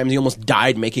how many times he almost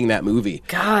died making that movie.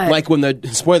 God, like when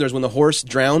the horse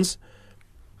drowns.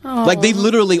 Oh. Like they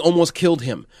literally almost killed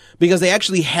him because they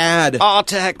actually had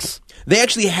Tex. They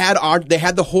actually had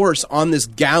the horse on this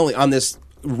galley on this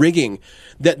rigging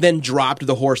that then dropped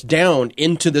the horse down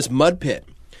into this mud pit.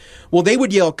 Well, they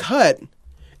would yell cut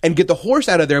and get the horse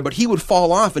out of there, but he would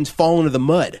fall off and fall into the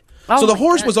mud. So the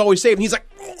horse was always safe. And he's like,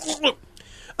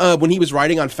 when he was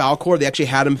riding on Falcor, they actually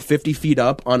had him 50 feet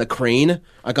up on a crane,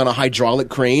 like on a hydraulic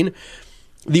crane.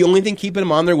 The only thing keeping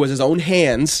him on there was his own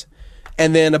hands.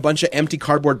 And then a bunch of empty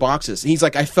cardboard boxes. He's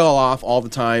like, I fell off all the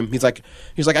time. He's like,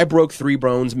 I broke 3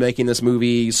 bones making this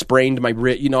movie, sprained my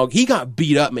wrist. You know, he got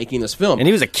beat up making this film. And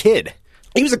he was a kid.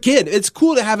 It's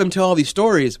cool to have him tell all these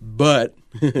stories, but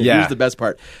here's the best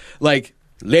part. Like,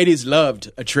 ladies loved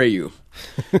Atreyu.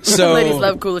 So ladies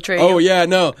love cool Atreyu. Oh, yeah,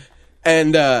 no.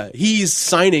 And he's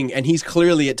signing, and he's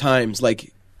clearly at times,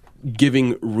 like,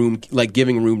 giving room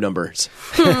numbers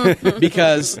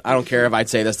because I don't care if I'd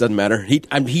say this, doesn't matter. He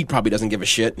probably doesn't give a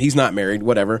shit. He's not married,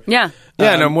 whatever. No,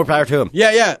 more power to him.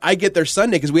 I get there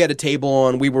Sunday because we had a table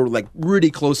and we were like really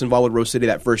close involved with Rose City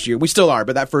that first year. We still are,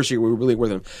 but that first year we were really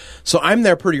with them. So I'm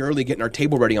there pretty early getting our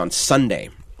table ready on Sunday.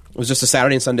 It was just a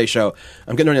Saturday and Sunday show.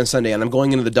 I'm getting ready on Sunday, and I'm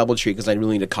going into the DoubleTree because I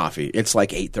really need a coffee. It's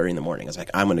like 8:30 in the morning. I was like,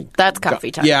 That's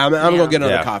coffee time. Yeah, I'm going to get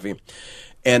another coffee.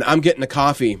 And I'm getting a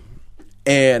coffee.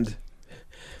 And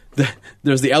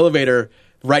there's the elevator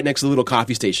right next to the little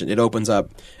coffee station. It opens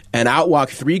up, and out walk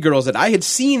 3 girls that I had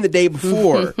seen the day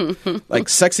before, like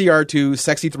Sexy R2,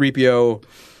 Sexy 3PO,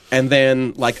 and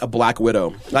then like a Black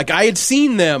Widow. Like I had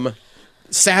seen them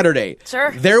Saturday. Sure.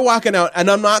 They're walking out, and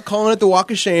I'm not calling it the walk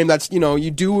of shame. That's,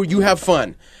 you have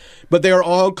fun. But they are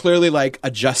all clearly like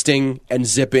adjusting and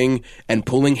zipping and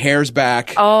pulling hairs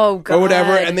back. Oh, God. Or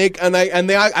whatever. And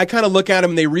I kind of look at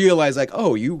them and they realize like,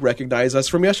 oh, you recognize us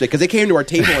from yesterday. Because they came to our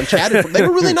table and chatted. They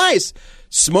were really nice.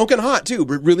 Smoking hot too.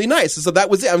 Really nice. So that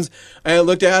was it. I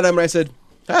looked at them and I said,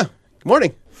 good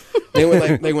morning. They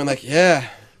went like, yeah,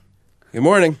 good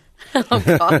morning. Oh,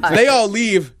 God. They all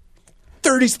leave.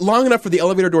 Long enough for the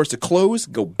elevator doors to close,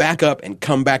 go back up, and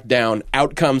come back down.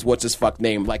 Out comes what's his fuck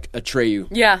name, like Atreyu.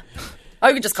 Yeah. Oh,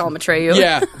 you could just call him Atreyu.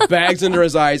 Yeah, bags under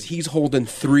his eyes. He's holding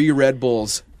 3 Red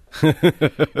Bulls.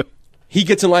 He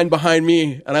gets in line behind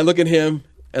me, and I look at him,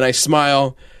 and I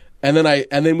smile, and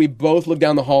then we both look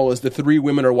down the hall as the 3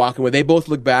 women are walking away. They both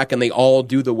look back, and they all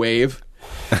do the wave.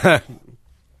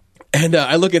 And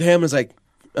I look at him, and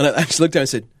I just looked at him and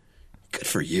said, good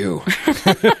for you.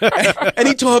 And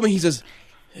he told me, he says,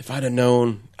 if I'd have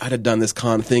known, I'd have done this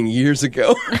con thing years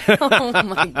ago. Oh,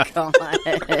 my God.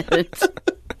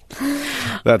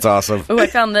 That's awesome. Oh, I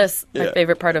found this. My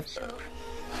favorite part of...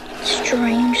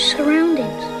 Strange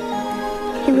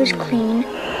surroundings. He was clean,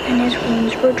 and his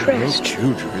wounds were dressed.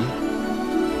 No children.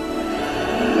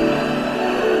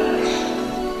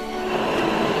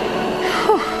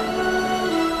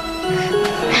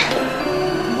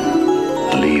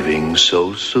 Leaving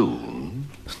so soon?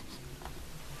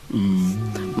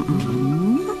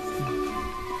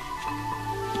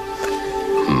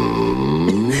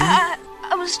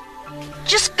 I was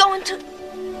just going to...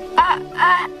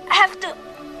 I have to...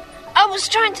 I was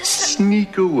trying to...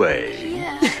 Sneak away.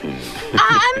 Yeah.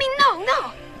 I mean,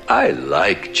 no. I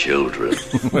like children.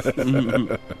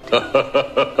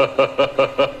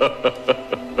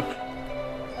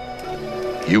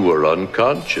 You were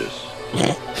unconscious.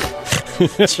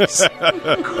 Could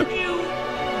you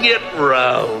get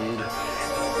round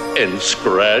and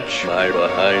scratch my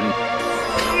behind?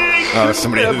 Oh,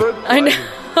 somebody. I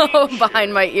know.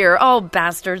 Behind my ear. Oh,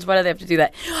 bastards. Why do they have to do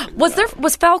that? Was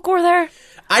Falcor there?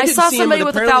 I didn't saw see him, somebody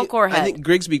but with a apparently- Falcor head. I think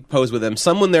Grigsby posed with him.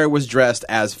 Someone there was dressed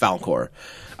as Falcor.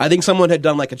 I think someone had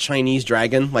done like a Chinese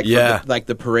dragon, like for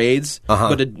the parades,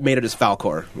 but had made it as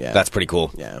Falcor. Yeah, That's pretty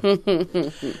cool. yeah.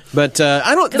 But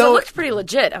I don't Because it know. looked pretty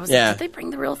legit. I was Yeah. like, did they bring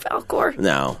the real Falcor?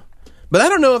 No, But I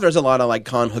don't know if there's a lot of like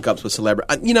con hookups with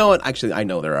celebrity. You know what? Actually, I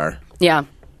know there are. Yeah.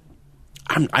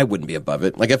 I wouldn't be above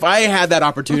it. Like if I had that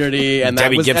opportunity and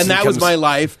that Gibson was my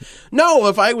life. No,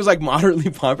 if I was like moderately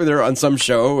popular on some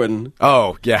show and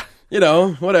you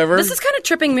know, whatever. This is kind of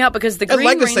tripping me out because the Green I'd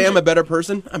like to Ranger... say I'm a better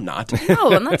person. I'm not.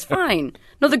 No, and that's fine.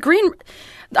 No, the Green...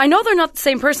 I know they're not the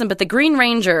same person, but the Green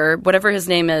Ranger, whatever his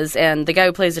name is, and the guy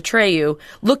who plays Atreyu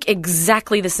look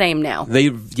exactly the same now.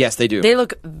 Yes, they do. They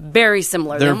look very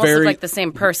similar. They almost look like the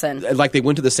same person. Like they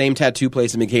went to the same tattoo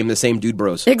place and became the same dude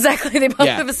bros. Exactly. They both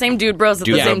have the same dude bros with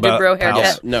the same dude bro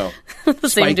haircut. No. The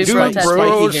same dude bro tattoo.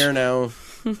 Spiky hair now.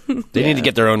 They need to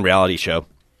get their own reality show.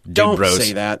 Dude Don't bros.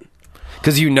 say that.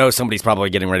 Because you know somebody's probably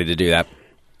getting ready to do that.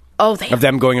 Oh, of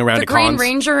them going around the to Green cons.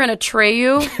 Ranger and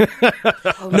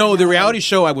Atreyu. No, the reality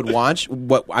show I would watch.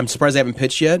 What I'm surprised I haven't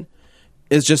pitched yet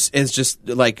is just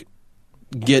like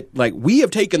we have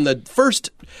taken the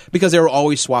first because they were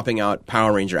always swapping out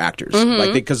Power Ranger actors.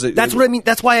 Like because that's what I mean.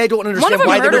 That's why I don't understand One of them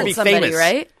why they're going murdered to be somebody, famous.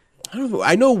 right? I don't know.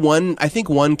 I know one. I think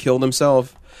one killed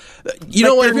himself. You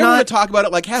know what? If you want to talk about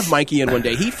it, like have Mikey in one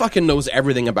day. He fucking knows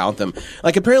everything about them.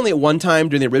 Like apparently at one time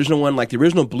during the original one, like the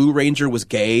original Blue Ranger was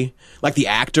gay, like the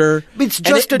actor. It's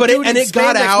just and it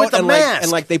got out with a and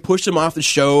mask. like they pushed him off the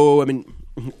show. I mean,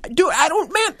 dude, I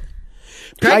don't man.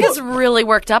 Greg is really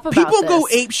worked up about People this. go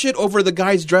ape shit over the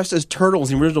guys dressed as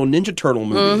turtles in the original Ninja Turtle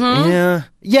movie.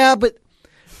 Yeah, but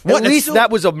What? at least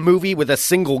that was a movie with a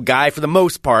single guy for the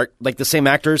most part, like the same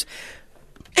actors.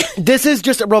 This is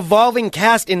just a revolving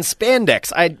cast in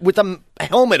spandex with a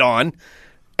helmet on,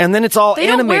 and then it's all They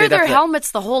animated. don't wear their after that.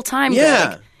 helmets the whole time, Yeah.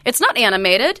 Greg. It's not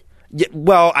animated. Yeah,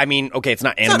 well, I mean, okay, it's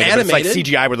not animated, but it's like animated.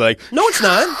 CGI where they're like, No, it's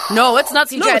not. No, it's not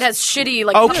CGI. No, It has shitty,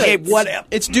 like, okay, hoods. what?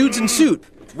 It's dudes in suit.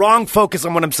 Wrong focus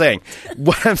on what I'm saying.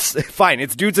 Fine,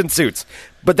 it's dudes in suits,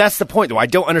 but that's the point, though. I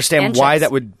don't understand And why chicks.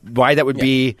 that would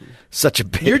be such a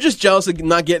big. You're just jealous of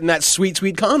not getting that sweet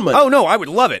con money. Oh no, I would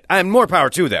love it. I have more power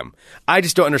to them. I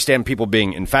just don't understand people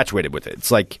being infatuated with it.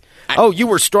 It's like, oh, you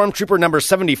were Stormtrooper number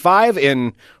 75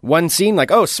 in one scene.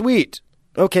 Like, oh, sweet.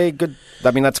 Okay, good.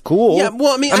 I mean, that's cool. Yeah,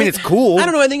 well, I mean, it's cool. I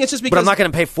don't know. I think it's just because But I'm not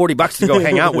going to pay $40 to go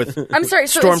hang out with. I'm sorry,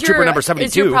 so Stormtrooper number 72.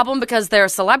 Is your problem because they're a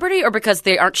celebrity or because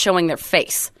they aren't showing their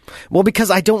face? Well, because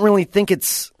I don't really think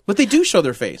it's. But they do show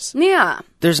their face. Yeah.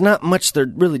 There's not much they're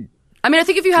really. I mean, I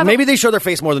think if you have... Maybe they show their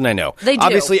face more than I know. They do.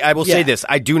 Obviously, I will say Yeah. this.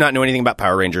 I do not know anything about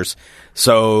Power Rangers,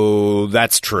 so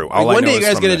that's true. All I One know day you is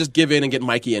guys from gonna the- just give in and get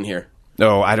Mikey in here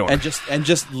No, I don't. and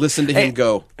just listen to him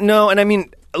go. No, and I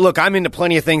mean, look, I'm into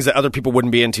plenty of things that other people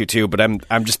wouldn't be into too, but I'm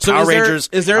just So Power is there- Rangers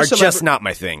is there a are celebra- just not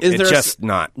my thing. Is It's there a just ce-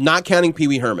 not. Not counting Pee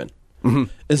Wee Herman. Mm-hmm.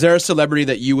 Is there a celebrity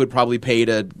that you would probably pay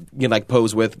to like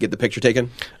pose with, get the picture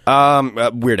taken?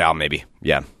 Weird Al, maybe.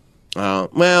 Yeah.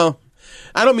 Well,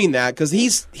 I don't mean that because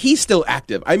he's still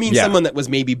active. I mean Yeah. someone that was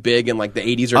maybe big in like the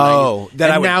 80s or 90s. Oh, that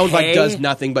and I would now pay? like does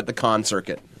nothing but the con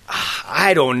circuit.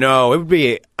 I don't know. It would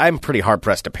be. I'm pretty hard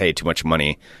pressed to pay too much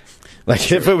money.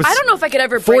 Like if it was. I don't know if I could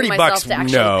ever bring $40, myself to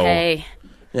actually no. pay.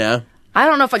 Yeah. I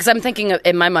don't know if, because I'm thinking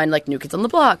in my mind like New Kids on the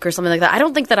Block or something like that. I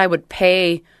don't think that I would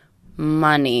pay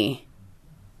money.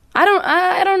 I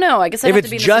don't know. I guess I'd If have it's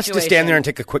to be in just the to stand there and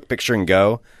take a quick picture and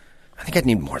go, I think I'd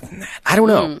need more than that. I don't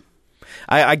know.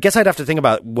 I guess I'd have to think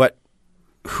about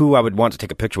who I would want to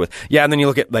take a picture with. Yeah, and then you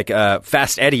look at like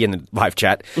Fast Eddie in the live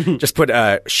chat. Just put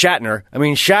Shatner. I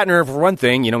mean, Shatner for one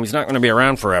thing, he's not going to be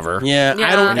around forever. Yeah,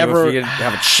 Yeah. I don't If ever you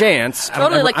have a chance.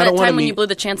 Totally like I that don't wanna time when you meet- blew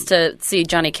the chance to see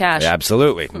Johnny Cash. Yeah,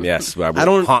 absolutely. Yes, that would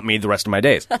don't- haunt me the rest of my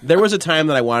days. There was a time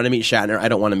that I wanted to meet Shatner. I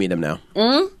don't want to meet him now.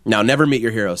 No, never meet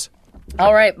your heroes.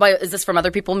 All right, but is this from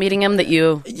other people meeting him that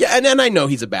you... Yeah, and I know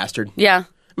he's a bastard. Yeah.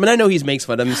 I mean, I know he makes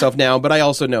fun of himself now, but I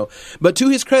also know. But to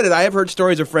his credit, I have heard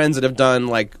stories of friends that have done,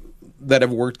 like, that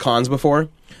have worked cons before.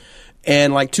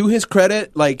 And, like, to his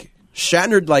credit, like,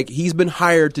 Shatner, like, he's been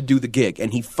hired to do the gig,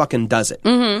 and he fucking does it.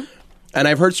 Mm-hmm. And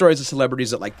I've heard stories of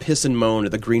celebrities that, like, piss and moan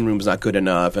that the green room's not good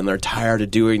enough, and they're tired of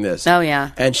doing this. Oh,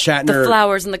 yeah. And Shatner... The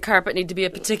flowers and the carpet need to be a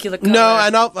particular color. No,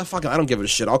 and I don't give a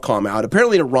shit. I'll call him out.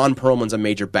 Apparently, Ron Perlman's a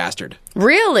major bastard.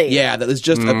 Really? Yeah, that is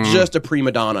just a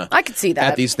prima donna. I could see that.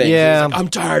 At these things. Yeah. He's like, I'm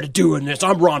tired of doing this.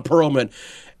 I'm Ron Perlman.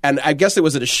 And I guess it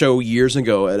was at a show years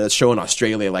ago, at a show in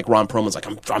Australia, like Ron Perlman's like,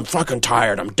 I'm fucking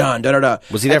tired. I'm done. Da da da.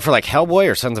 Was he there for like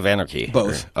Hellboy or Sons of Anarchy?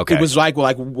 Both. Okay. It was like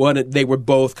one. They were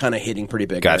both kind of hitting pretty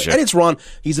big. Gotcha. And it's Ron.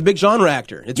 He's a big genre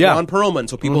actor. It's Yeah. Ron Perlman,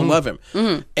 so people love him.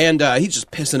 Mm-hmm. And he's just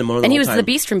pissing him on. And he was the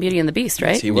Beast from Beauty and the Beast,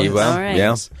 right? Yes, he was. He was. All right.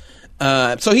 Yeah.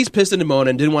 So he's pissed and moaning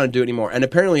and didn't want to do it anymore. And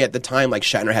apparently at the time, like,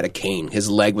 Shatner had a cane.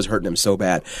 His leg was hurting him so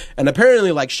bad. And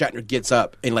apparently, like, Shatner gets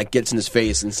up and, like, gets in his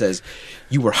face and says,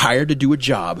 "You were hired to do a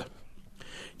job.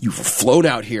 You were flown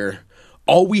out here.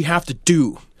 All we have to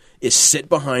do is sit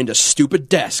behind a stupid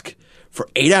desk for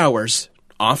 8 hours,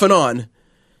 off and on,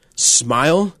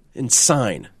 smile and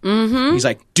sign. Mm-hmm. He's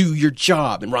like, do your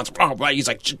job. And Ron's, he's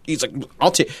like,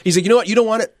 I'll take. He's like, you know what? You don't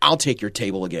want it? I'll take your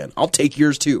table again. I'll take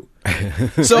yours too.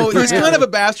 So he's kind of a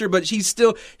bastard, but he's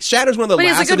still. Shatter's one of the last. But he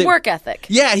has a good work ethic.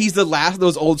 Yeah, he's the last of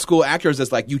those old school actors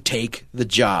that's like, you take the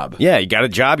job. Yeah, you got a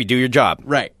job, you do your job.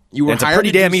 Right. You were It's a hired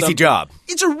pretty to do damn easy something. job.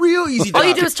 It's a real easy job. All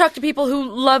you do is talk to people who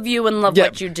love you and love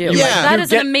what you do. Yeah. Like, that You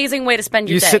is an get- amazing way to spend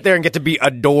your You day. sit there and get to be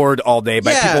adored all day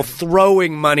by Yeah. people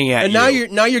throwing money at And you.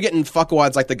 now you're getting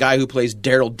fuckwads like the guy who plays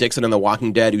Daryl Dixon in The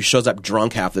Walking Dead, who shows up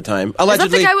drunk half the time. Is that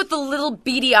Allegedly, the guy with the little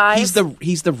beady eyes?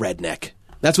 he's the redneck.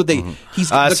 That's what they. He's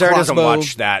Sarah the doesn't crossbow.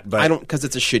 watch that, but- I don't because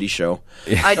it's a shitty show.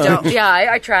 I don't. Yeah,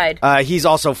 I tried. He's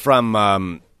also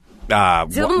from.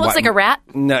 Is he the one who looks like a rat?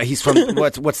 No, he's from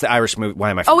what's the Irish movie? Why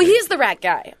am I? Oh, forgetting? he's the rat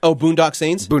guy. Oh, Boondock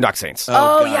Saints. Boondock Saints. Oh,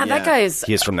 God, yeah, that guy is.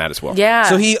 He is from that as well. Yeah.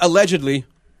 So he allegedly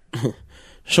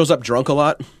shows up drunk a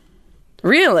lot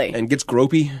Really? and gets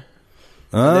gropey,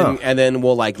 Oh. and then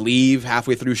will like leave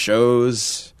halfway through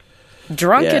shows.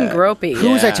 Drunk and Yeah. gropey.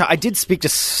 Who was I? Yeah. I did speak to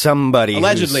somebody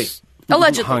Allegedly. who's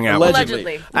Allegedly. hung out.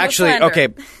 Allegedly. No Actually, slander. okay.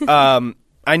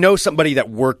 I know somebody that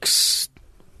works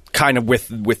kind of with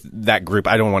that group.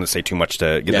 I don't want to say too much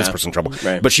to get this Yeah. person in trouble.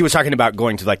 Right. But she was talking about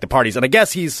going to like the parties, and I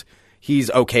guess he's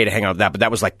okay to hang out with that. But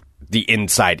that was like the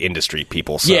inside industry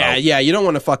people. So. Yeah, you don't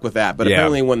want to fuck with that. But Yeah.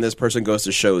 apparently, when this person goes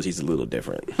to shows, he's a little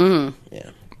different. Mm-hmm. Yeah.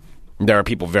 There are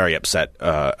people very upset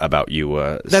about you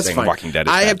That's saying fine. Walking Dead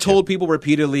is I bad, have too. told people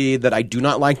repeatedly that I do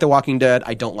not like The Walking Dead.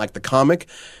 I don't like the comic.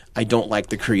 I don't like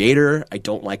the creator. I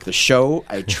don't like the show.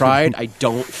 I tried. I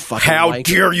don't fucking How like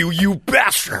dare it. you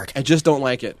bastard! I just don't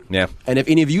like it. Yeah. And if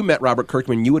any of you met Robert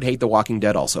Kirkman, you would hate The Walking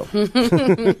Dead also.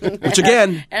 Which,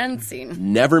 again, And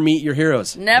scene. never meet your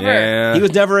heroes. Never. Yeah. He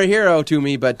was never a hero to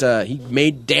me, but he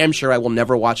made damn sure I will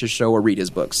never watch his show or read his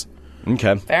books.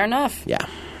 Okay. Fair enough. Yeah.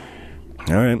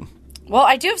 All right. Well,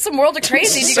 I do have some World of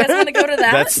Crazy. Do you guys want to go to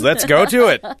that? Let's go to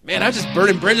it. Man, I'm just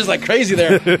burning bridges like crazy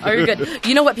there. Oh, you're good.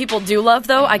 You know what people do love,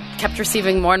 though? I kept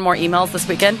receiving more and more emails this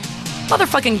weekend.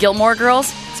 Motherfucking Gilmore Girls.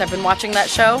 So I've been watching that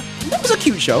show. That was a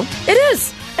cute show. It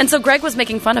is. And so Greg was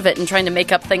making fun of it and trying to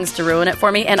make up things to ruin it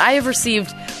for me. And I have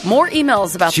received more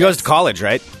emails about She this. goes to college,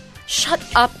 right? Shut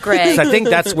up, Greg. I think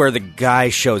that's where the guy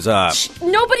shows up.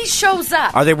 Nobody shows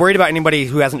up. Are they worried about anybody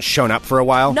who hasn't shown up for a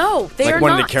while? No, they like are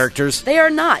one not. of the characters? They are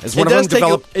not. Is one of them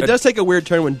develop? It does take a weird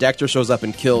turn when Dexter shows up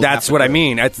and kills. That's half what the I crew.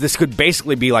 mean. This could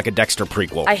basically be like a Dexter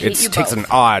prequel. I hate It you takes both. an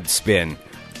odd spin.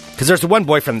 Because there's the one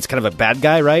boyfriend that's kind of a bad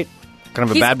guy, right? Kind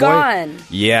of a He's bad boy. gone.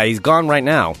 Yeah, he's gone right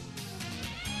now.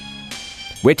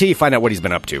 Wait till you find out what he's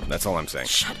been up to. That's all I'm saying.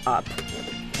 Shut up.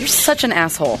 You're such an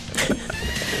asshole.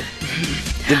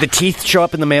 Did the teeth show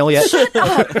up in the mail yet?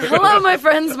 Hello, my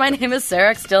friends. My name is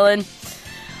Sarah X. Dillon.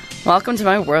 Welcome to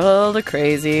my world of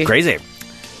crazy. Crazy.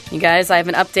 You guys, I have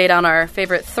an update on our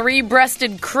favorite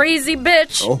three-breasted crazy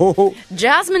bitch. Oh,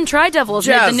 Jasmine Tridevil has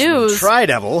made the news.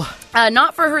 Tridevil.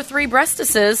 Not for her three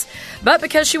breastises, but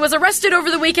because she was arrested over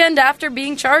the weekend after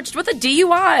being charged with a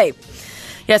DUI.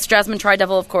 Yes, Jasmine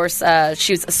Tridevil, of course,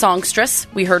 she's a songstress.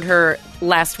 We heard her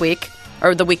last week,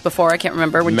 or the week before, I can't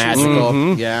remember. When magical. She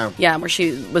was, Yeah. yeah, where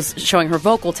she was showing her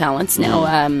vocal talents.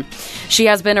 Now, she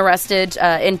has been arrested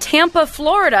in Tampa,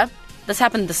 Florida. This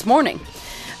happened this morning.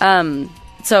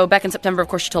 So back in September, of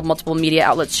course, she told multiple media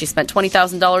outlets she spent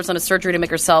 $20,000 on a surgery to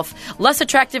make herself less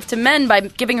attractive to men by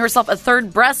giving herself a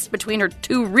third breast between her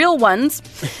two real ones.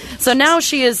 So now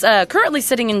she is currently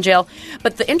sitting in jail.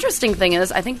 But the interesting thing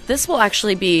is, I think this will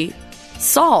actually be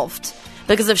solved.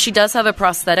 Because if she does have a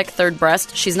prosthetic third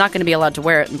breast, she's not going to be allowed to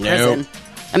wear it in prison.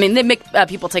 I mean, they make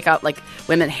people take out, like,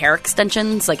 women hair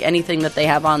extensions, like anything that they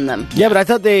have on them. Yeah, but I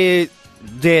thought they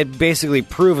had basically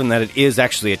proven that it is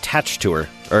actually attached to her.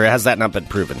 Or has that not been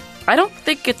proven? I don't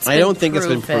think it's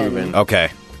been proven. Okay.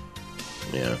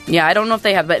 Yeah. Yeah, I don't know if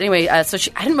they have, but anyway, so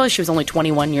I didn't realize she was only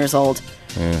 21 years old.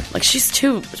 Like, she's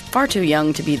far too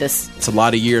young to be this It's a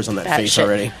lot of years on that bad face shit.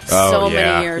 already. So Oh, yeah.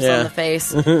 many years Yeah. on the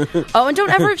face. Oh, and don't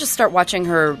ever just start watching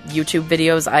her YouTube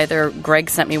videos either. Greg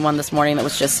sent me one this morning that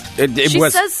was just... It she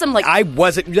was, says some, like... I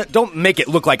wasn't... Don't make it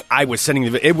look like I was sending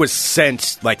the... It was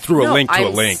sent, like, through a link to a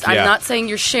link. I'm Yeah. not saying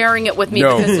you're sharing it with me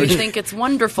No. because you think it's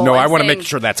wonderful. No, I I'm want to saying- make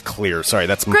sure that's clear. Sorry,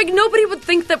 that's... Greg, nobody would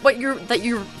think that that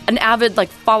you're an avid, like,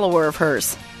 follower of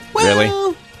hers.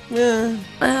 Really? Yeah.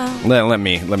 Let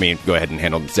me go ahead and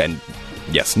handle this. And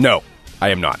yes, no, I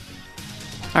am not.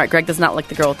 All right, Greg does not like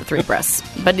the girl with the three breasts.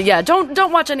 But yeah,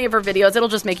 don't watch any of her videos. It'll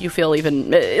just make you feel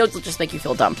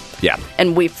dumb. Yeah.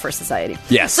 And weep for society.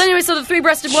 Yes. So anyway, so the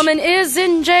three-breasted woman is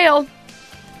in jail.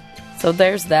 So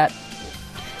there's that.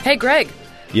 Hey, Greg,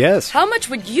 Yes. how much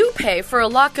would you pay for a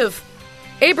lock of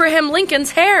Abraham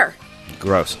Lincoln's hair?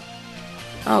 Gross.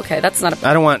 Okay, that's not a...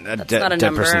 I don't want a not a dead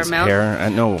number person's amount. hair.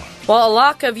 No. Well, a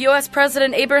lock of U.S.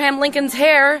 President Abraham Lincoln's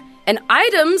hair and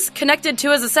items connected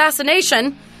to his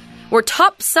assassination were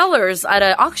top sellers at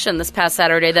an auction this past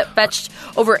Saturday that fetched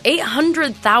over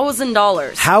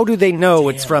 $800,000. How do they know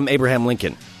it's from Abraham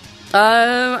Lincoln?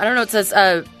 I don't know. It says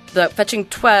the fetching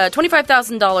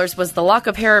 $25,000 was the lock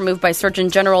of hair removed by Surgeon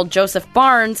General Joseph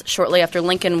Barnes shortly after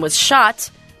Lincoln was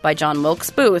shot by John Wilkes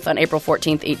Booth on April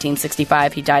 14th,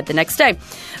 1865. He died the next day.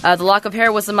 The lock of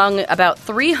hair was among about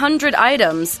 300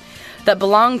 items that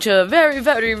belonged to a very,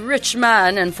 very rich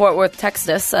man in Fort Worth,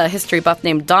 Texas, a history buff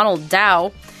named Donald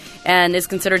Dow, and is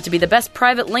considered to be the best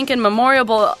private Lincoln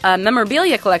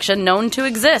memorabilia collection known to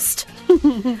exist.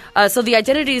 So the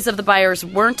identities of the buyers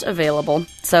weren't available.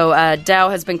 So Dow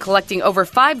has been collecting over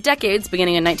 5 decades,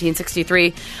 beginning in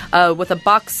 1963, with a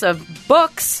box of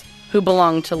books who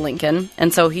belonged to Lincoln.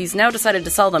 And so he's now decided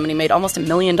to sell them, and he made almost $1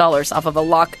 million off of a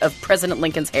lock of President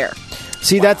Lincoln's hair.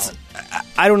 See, that's...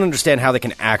 I don't understand how they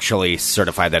can actually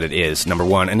certify that it is, number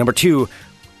one. And number two,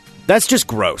 that's just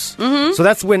gross. Mm-hmm. So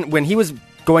that's when he was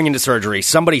going into surgery,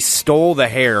 somebody stole the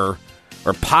hair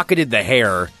or pocketed the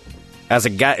hair as a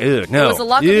guy. Ugh, no. It was a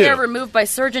lock of hair removed by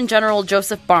Surgeon General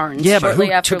Joseph Barnes shortly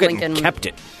who after took Lincoln it and kept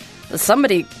it?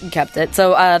 Somebody kept it.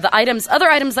 So other items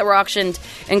that were auctioned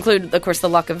include, of course, the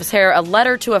lock of his hair, a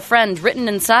letter to a friend written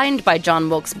and signed by John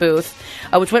Wilkes Booth,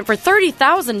 which went for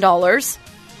 $30,000.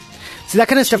 See, that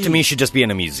kind of stuff to me should just be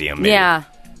in a museum. Maybe. Yeah.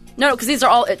 No, because these are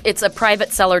all, it's a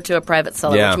private seller to a private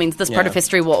seller, which means this part of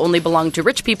history will only belong to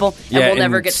rich people, and we'll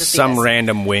never get to see some this.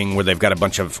 random wing where they've got a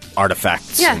bunch of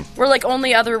artifacts. Yeah, where like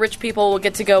only other rich people will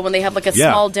get to go when they have like a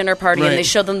small dinner party and they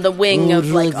show them the wing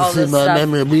of like all this stuff.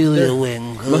 Memorabilia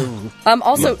wing.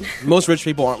 Also, most rich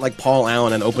people aren't like Paul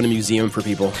Allen and open a museum for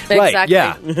people. Exactly. Right,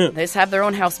 yeah. They just have their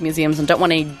own house museums and don't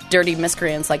want any dirty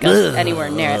miscreants like us anywhere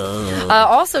near it.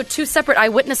 Also, 2 separate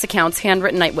eyewitness accounts,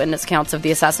 handwritten eyewitness accounts of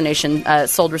the assassination,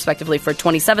 sold respectively for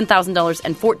 $27,000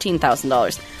 and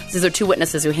 $14,000. These are 2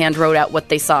 witnesses who hand wrote out what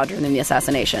they saw during the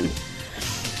assassination.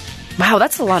 Wow,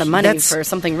 that's a lot of money for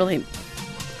something really...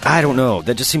 I don't know.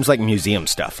 That just seems like museum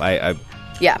stuff.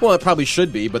 Yeah. Well, it probably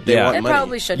should be, but they want it money.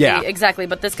 Probably should be, exactly.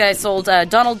 But this guy sold,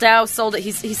 Donald Dow sold it.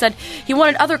 He said he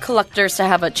wanted other collectors to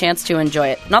have a chance to enjoy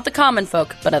it. Not the common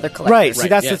folk, but other collectors. Right, see,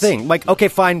 that's the thing. Like, okay,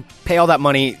 fine, pay all that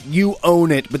money, you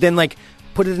own it, but then, like,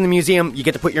 put it in the museum, you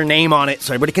get to put your name on it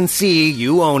so everybody can see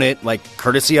you own it, like,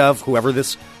 courtesy of whoever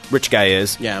this rich guy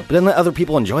is. Yeah. But then let other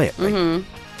people enjoy it. Like,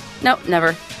 No,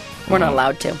 never. We're not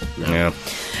allowed to. Yeah.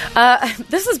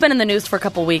 This has been in the news for a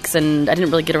couple weeks, and I didn't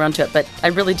really get around to it, but I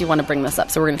really do want to bring this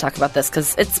up, so we're going to talk about this,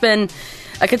 because it's been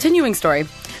a continuing story. And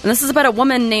this is about a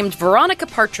woman named Veronica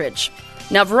Partridge.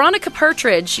 Now, Veronica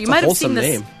Partridge, you might have seen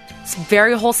this. Name. It's a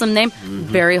very wholesome name,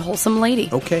 very wholesome lady.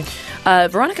 Okay.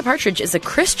 Veronica Partridge is a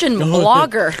Christian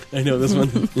blogger. I know this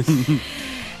one.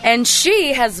 And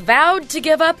she has vowed to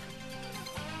give up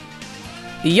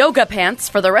yoga pants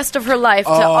for the rest of her life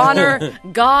to honor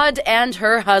God and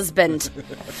her husband.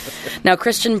 Now,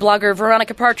 Christian blogger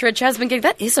Veronica Partridge has been getting...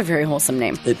 That is a very wholesome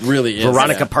name. It really is.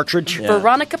 Veronica Partridge? Yeah.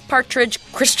 Veronica Partridge,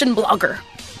 Christian blogger.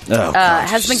 Oh, gosh,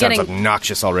 has been sounds getting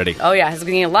obnoxious already. Oh, yeah, has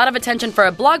been getting a lot of attention for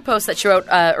a blog post that she wrote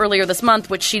earlier this month,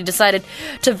 which she decided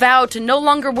to vow to no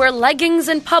longer wear leggings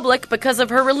in public because of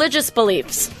her religious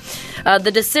beliefs.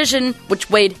 The decision,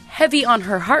 which weighed heavy on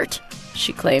her heart,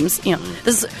 she claims. This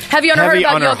is heavy on her heart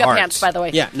about yoga pants, by the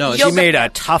way. Yeah, no, she made a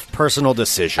tough personal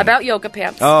decision. About yoga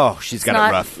pants. Oh, she's got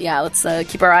it rough. Yeah, let's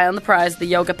keep our eye on the prize, the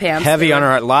yoga pants. Heavy on her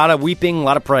heart. A lot of weeping, a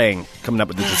lot of praying coming up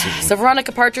with the decision. So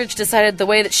Veronica Partridge decided the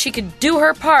way that she could do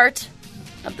her part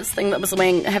of this thing that was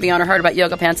weighing heavy on her heart about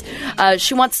yoga pants,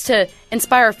 she wants to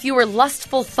inspire fewer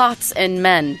lustful thoughts in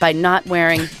men by not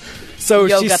wearing So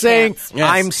yoga she's saying, pants. Yes.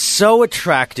 I'm so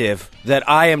attractive that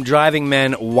I am driving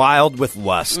men wild with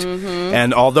lust.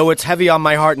 And although it's heavy on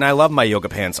my heart and I love my yoga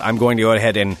pants, I'm going to go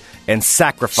ahead and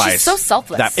sacrifice She's so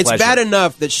selfless. that It's pleasure. bad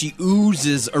enough that she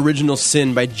oozes original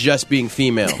sin by just being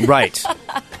female. Right.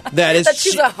 That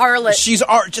she's a harlot. She's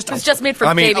It's just made for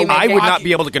I mean, baby I making. would not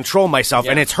be able to control myself,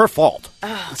 and it's her fault.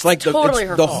 It's like totally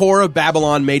her the fault. whore of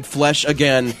Babylon made flesh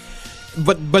again.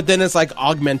 But then it's like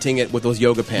augmenting it with those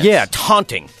yoga pants. Yeah,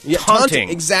 taunting. Yeah, taunting.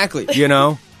 Exactly. You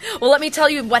know? Well, let me tell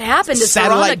you what happened is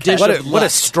Satellite Veronica. dish. What a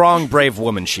strong, brave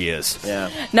woman she is.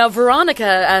 Yeah. Now,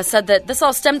 Veronica said that this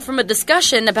all stemmed from a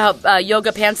discussion about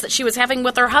yoga pants that she was having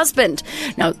with her husband.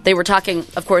 Now, they were talking,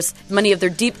 of course, many of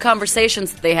their deep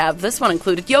conversations that they have. This one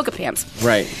included yoga pants.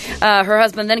 Right. Her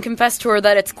husband then confessed to her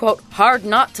that it's, quote, hard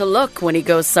not to look when he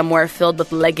goes somewhere filled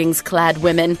with leggings-clad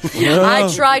women.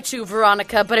 I try to,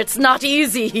 Veronica, but it's not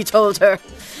easy, he told her.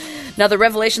 Now, the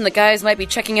revelation that guys might be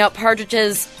checking out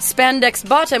Partridge's spandex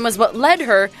bottom was what led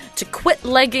her to quit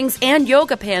leggings and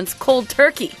yoga pants cold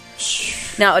turkey.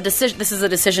 Now, this is a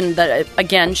decision that,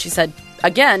 again, she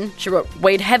wrote,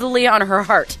 weighed heavily on her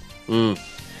heart.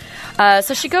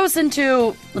 So she goes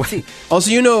into, let's see.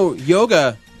 Also,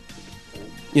 yoga,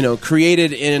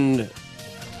 created in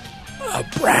a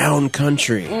brown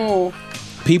country. Ooh.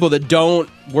 People that don't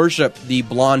worship the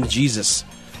blonde Jesus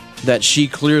that she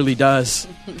clearly does.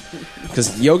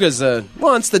 Because yoga's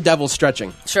it's the devil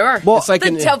stretching. Sure. Well, it's like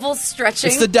the devil's stretching.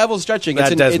 It's the devil stretching.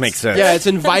 That does make sense. Yeah, it's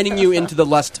inviting you into the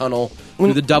lust tunnel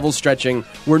through the devil stretching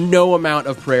where no amount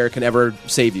of prayer can ever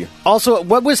save you. Also,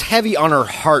 what was heavy on her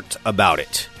heart about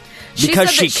it?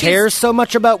 Because she cares so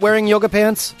much about wearing yoga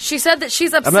pants? She said that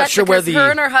she's upset I'm not sure because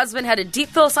her and her husband had a deep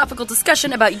philosophical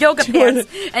discussion about yoga pants,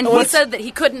 and he said that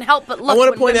he couldn't help but look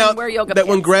when women wear yoga pants.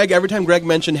 I want to point out that every time Greg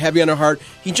mentioned heavy on her heart,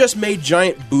 he just made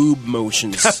giant boob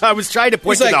motions. I was trying to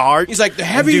point to the heart. He's like, the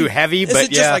heavy? Do heavy, but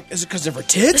is it because of her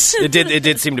tits? It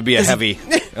did seem to be a heavy.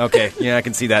 Okay, yeah, I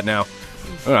can see that now.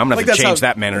 Oh, I'm going to have to change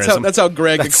that mannerism. That's how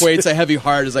Greg equates a heavy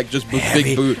heart as like just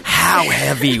big boot. How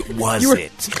heavy was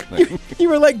it? You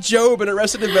were like Job in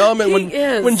Arrested Development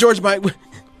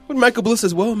when Michael Blue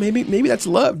says, well, maybe that's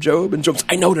love, Job. And Job's,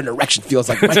 I know what an erection feels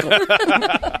like, Michael.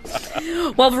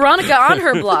 Well, Veronica, on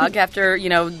her blog, after,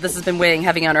 this has been weighing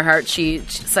heavy on her heart, she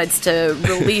decides to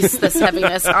release this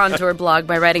heaviness onto her blog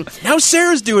by writing. Now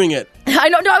Sarah's doing it. I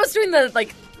know. No, I was doing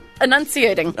the,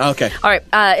 enunciating. Okay. All right.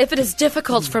 If it is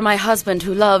difficult for my husband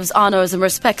who loves, honors, and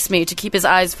respects me to keep his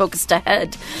eyes focused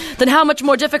ahead, then how much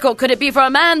more difficult could it be for a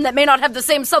man that may not have the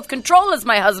same self-control as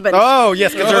my husband? Oh,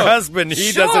 yes, because her husband,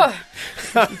 he doesn't...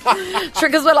 Sure,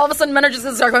 because all of a sudden men are just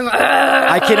going to start going,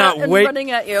 I cannot wait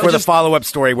running at you. for the follow-up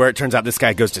story where it turns out this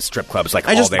guy goes to strip clubs all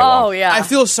day long. Oh, yeah. I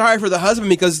feel sorry for the husband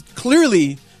because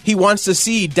clearly he wants to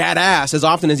see dad ass as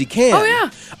often as he can. Oh, yeah.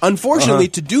 Unfortunately,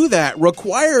 to do that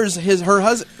requires his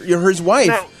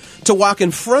wife to walk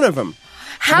in front of him.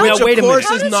 Which, of course,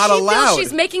 is not allowed.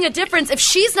 She's making a difference if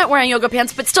she's not wearing yoga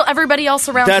pants, but still everybody else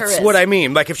around her is. That's what I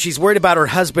mean. Like, if she's worried about her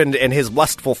husband and his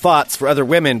lustful thoughts for other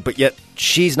women, but yet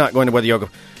she's not going to wear the yoga...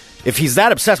 If he's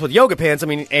that obsessed with yoga pants, I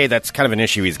mean, that's kind of an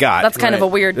issue he's got. That's kind of a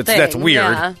weird thing. That's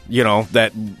weird. Yeah.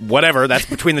 That's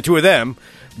between the two of them.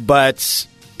 But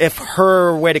if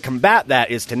her way to combat that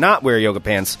is to not wear yoga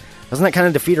pants... Doesn't that kind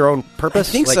of defeat her own purpose?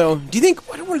 I think so. Do you think?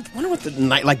 I wonder what the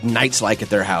night's like at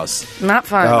their house. Not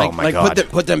fun. Oh my God!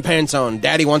 Put them pants on.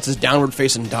 Daddy wants his downward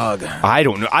facing dog. I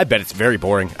don't know. I bet it's very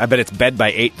boring. I bet it's bed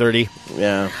by 8:30.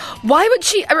 Yeah. Why would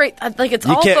she? Right, it's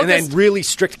all focused. And then really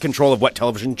strict control of what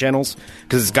television channels,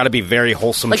 because it's got to be very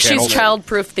wholesome. channels. She's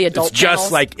child-proofed the adult. It's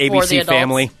just like ABC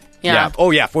Family. Yeah.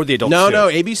 Oh yeah, for the adults. No,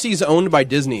 too. ABC's owned by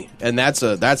Disney, and that's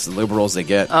the liberals they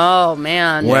get. Oh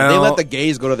man. Well, they let the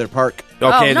gays go to their park.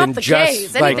 Okay, not then the just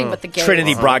gays. Anything but the gays.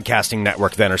 Trinity Broadcasting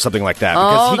Network, then, or something like that.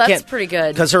 Oh, that's pretty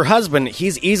good. Because her husband,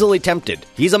 he's easily tempted.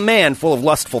 He's a man full of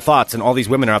lustful thoughts, and all these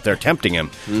women are out there tempting him.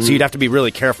 So you'd have to be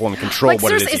really careful and control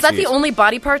what it is. Is that the only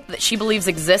body part that she believes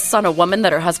exists on a woman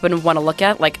that her husband would want to look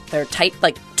at? Like they're tight,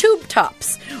 like tube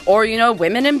tops, or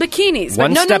women in bikinis.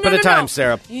 One step at a time,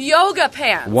 Sarah. Yoga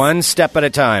pants. One step at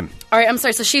a time. All right, I'm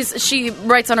sorry. So she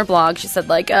writes on her blog. She said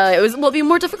it will be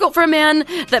more difficult for a man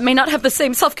that may not have the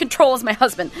same self-control as my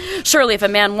husband. Surely, if a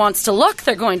man wants to look,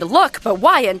 they're going to look. But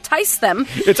why entice them?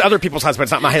 It's other people's husbands,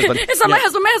 not my husband. It's not my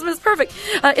husband. My husband is perfect.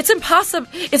 It's impossible.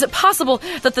 Is it possible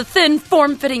that the thin,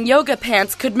 form-fitting yoga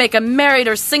pants could make a married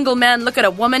or single man look at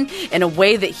a woman in a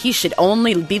way that he should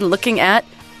only be looking at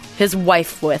his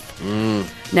wife with?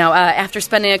 Now, after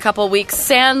spending a couple weeks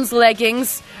sans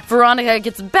leggings, Veronica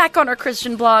gets back on her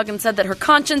Christian blog and said that her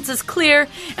conscience is clear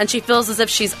and she feels as if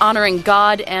she's honoring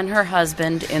God and her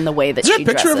husband in the way that she dresses. Is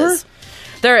there a picture of her?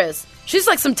 There is. She's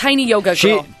like some tiny yoga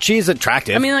girl. She's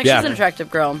attractive. I mean, she's an attractive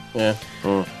girl. Yeah.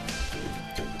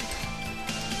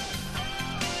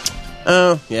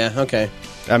 Oh, yeah, okay.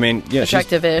 I mean, yeah,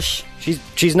 attractive-ish.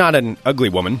 She's not an ugly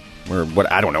woman, or what?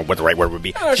 I don't know what the right word would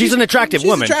be. She's an attractive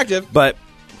woman. She's attractive, but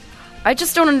I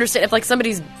just don't understand if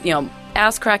somebody's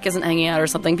ass crack isn't hanging out or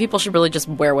something. People should really just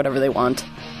wear whatever they want.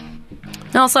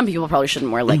 Now, some people probably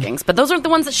shouldn't wear leggings, but those aren't the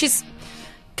ones that she's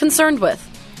concerned with.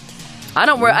 I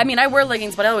don't wear. I mean, I wear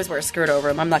leggings, but I always wear a skirt over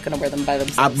them. I'm not going to wear them by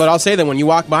themselves. But I'll say that when you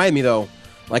walk by me, though,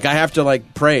 I have to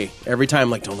pray every time.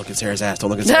 Don't look at Sarah's ass. Don't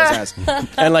look at Sarah's ass.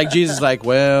 And Jesus,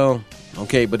 well,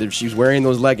 okay, but if she's wearing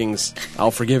those leggings,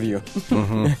 I'll forgive you.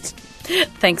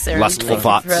 Thanks, Aaron. Lustful Thank you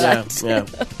thoughts. for that.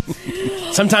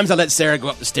 Yeah. Sometimes I let Sarah go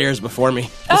up the stairs before me.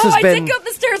 has I been- did go up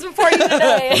the stairs before you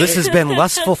today. This has been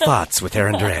Lustful Thoughts with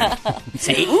Aaron Duran.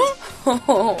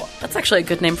 Oh, that's actually a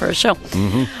good name for a show. All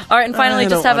right, and finally, I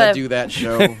just don't have want to do that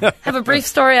show. have a brief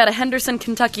story out of Henderson,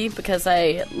 Kentucky, because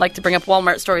I like to bring up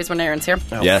Walmart stories when Aaron's here.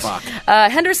 Oh, Yes. fuck.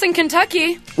 Henderson,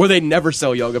 Kentucky, Where they never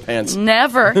sell yoga pants.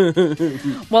 never.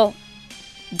 Well,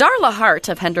 Darla Hart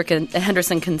of Henderson,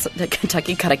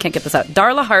 Kentucky. God, I can't get this out.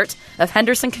 Darla Hart of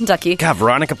Henderson, Kentucky. God,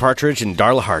 Veronica Partridge and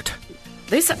Darla Hart.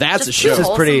 These That's just a show. two This is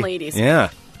wholesome Pretty. ladies. Yeah.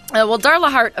 Well, Darla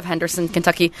Hart of Henderson,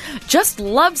 Kentucky, just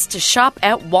loves to shop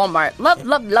at Walmart.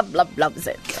 Loves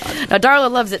it. Now, Darla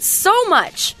loves it so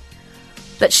much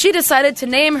that she decided to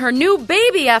name her new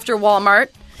baby after Walmart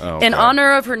in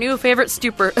honor of her new favorite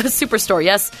superstore.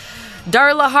 Yes,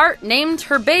 Darla Hart named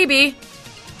her baby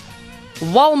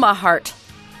Walma Hart.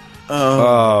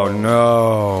 Oh,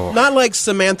 no. Not like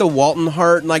Samantha Walton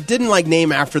Hart, like didn't like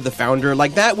name after the founder.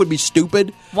 Like that would be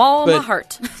stupid. Walma But-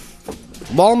 Hart.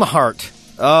 Walma Hart.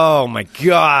 Oh, my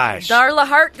gosh. Darla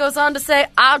Hart goes on to say,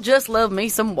 I just love me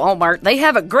some Walmart. They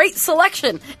have a great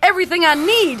selection, everything I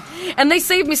need, and they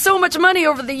saved me so much money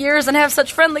over the years and have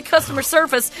such friendly customer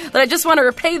service that I just want to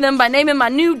repay them by naming my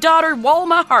new daughter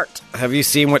Walma Hart. Have you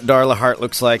seen what Darla Hart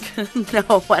looks like?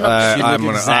 No, I don't. She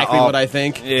looked exactly what I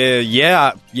think.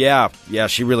 Yeah,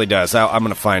 she really does. I'm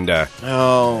going to find a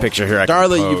picture here. I can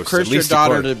Darla, post. you've At cursed your least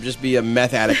daughter to to just be a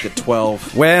meth addict at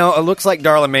 12. Well, it looks like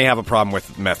Darla may have a problem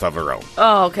with meth of her own.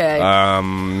 Oh, okay.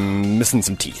 Missing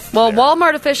some teeth. Well,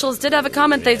 Walmart officials did have a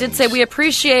comment. They did say, we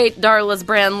appreciate Darla's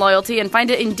brand loyalty and find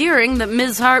it endearing that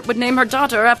Ms. Hart would name her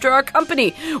daughter after our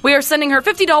company. We are sending her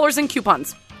 $50 in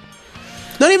coupons.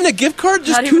 Not even a gift card,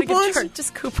 just Not even a coupons? gift card,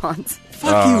 just coupons.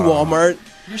 Fuck you, Walmart.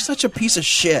 You're such a piece of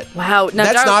shit. Wow. Now,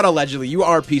 That's not allegedly. You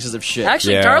are pieces of shit.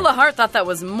 Actually, Yeah. Darla Hart thought that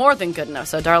was more than good enough.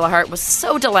 So Darla Hart was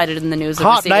so delighted in the news of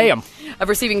Hot damn.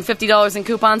 receiving $50 in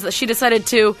coupons that she decided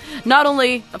to not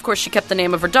only, of course, she kept the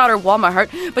name of her daughter, Walma Hart,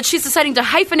 but she's deciding to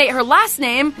hyphenate her last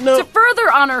name to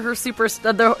further honor her the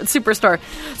superstar.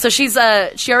 So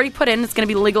she already put in, it's going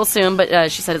to be legal soon, but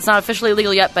she said it's not officially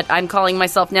legal yet, but I'm calling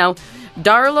myself now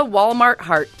Darla Walmart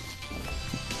Hart.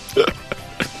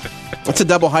 It's a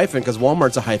double hyphen because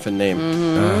Walmart's a hyphen name.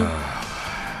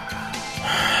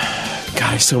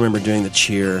 God, I still remember doing the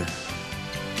cheer.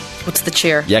 What's the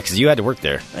cheer? Yeah, because you had to work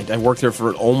there. I worked there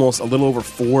for almost a little over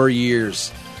 4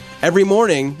 years. Every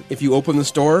morning, if you open the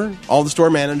store, all the store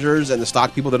managers and the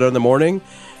stock people that are in the morning,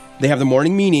 they have the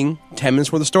morning meeting 10 minutes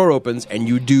before the store opens, and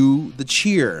you do the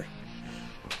cheer.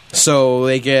 So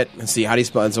they get, let's see, how do you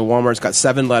spell it? So Walmart's got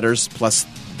 7 letters plus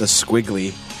the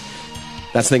squiggly.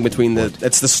 That's the thing between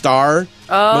it's the star,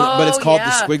 but it's called the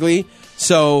squiggly.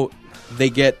 So they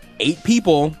get 8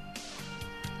 people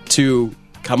to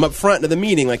come up front to the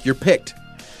meeting like you're picked.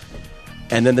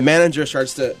 And then the manager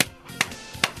starts to,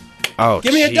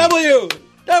 give me a W!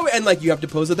 And like you have to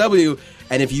pose a W.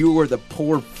 And if you were the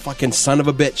poor fucking son of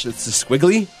a bitch that's the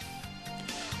squiggly,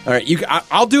 all right,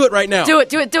 I'll do it right now. Do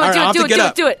it. All right, I'll have to get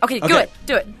up. Do it. Okay, do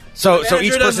it. So manager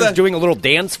each does person's the- doing a little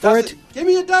dance for it? Give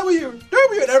me a W!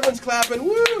 And everyone's clapping.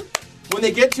 Woo! When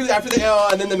they get to after the L,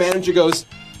 and then the manager goes,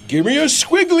 give me a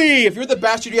squiggly! If you're the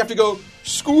bastard, you have to go,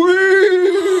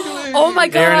 squiggly! Oh my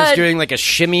God. Aaron is doing like a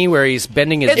shimmy where he's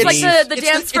bending his It's knees. like the It's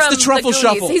dance the- it's from the truffle Goonies.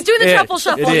 shuffle. He's doing the truffle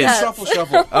shuffle. it is. Yes. Truffle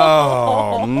shuffle.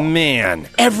 Oh, man.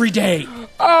 Every day.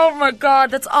 Oh my God,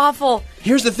 that's awful.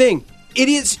 Here's the thing.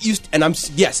 Idiots used,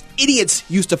 idiots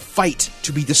used to fight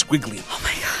to be the squiggly. Oh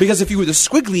my God. Because if you were the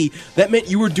squiggly, that meant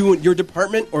you were doing, your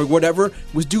department or whatever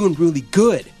was doing really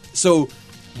good. So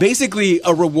basically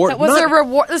a reward. That was a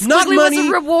reward. The Not squiggly money, was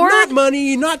a reward? Not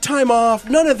money, not time off,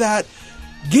 none of that.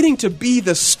 Getting to be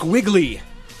the squiggly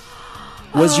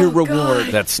was your reward.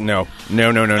 That's no. I feel-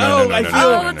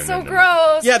 Oh, that's so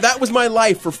gross. Yeah, that was my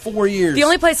life for 4 years. The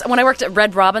only place, when I worked at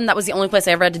Red Robin, that was the only place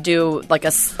I ever had to do like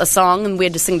a song, and we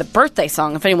had to sing the birthday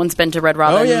song. If anyone's been to Red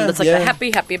Robin, Oh, yeah, it's like yeah.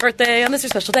 the happy birthday on this your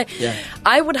special day. Yeah.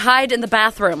 I would hide in the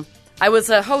bathroom. I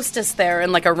was a hostess there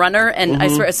and like a runner, and I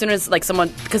swear, as soon as like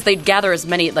someone, because they'd gather as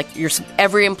many, like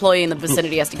every employee in the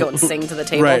vicinity has to go and sing to the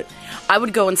table. Right. I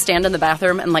would go and stand in the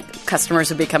bathroom, and like customers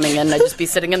would be coming in, and I'd just be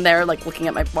sitting in there, like looking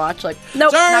at my watch, like, nope,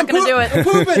 Sorry, not gonna do I'm it.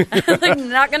 pooping. Like,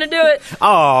 not gonna do it.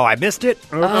 Oh, I missed it.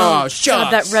 Oh,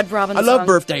 shucks. that Red Robin I love song.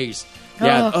 birthdays.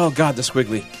 Yeah. Oh, God, the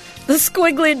squiggly. The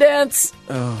squiggly dance.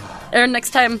 Aaron,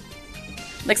 next time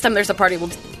there's a party, we'll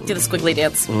do the squiggly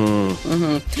dance.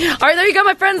 Mm-hmm. All right, there you go,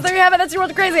 my friends. There you have it. That's your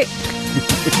world of crazy.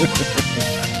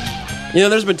 You know,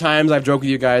 there's been times I've joked with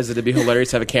you guys that it'd be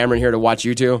hilarious to have a camera in here to watch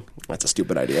you two. That's a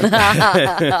stupid idea.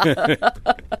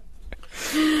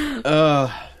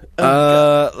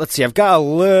 Let's see. I've got a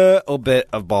little bit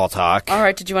of ball talk. All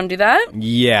right, did you want to do that?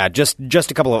 Yeah, just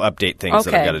a couple of update things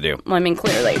that I've got to do. Well, I mean,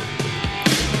 clearly.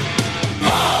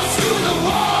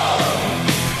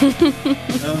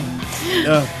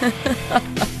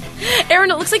 Aaron,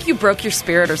 it looks like you broke your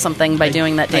spirit or something by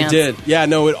doing that dance. I did. Yeah,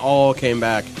 no, it all came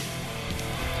back.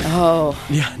 Oh.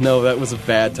 Yeah, no, that was a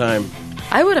bad time.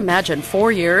 I would imagine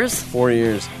 4 years. 4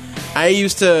 years. I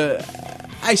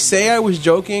say I was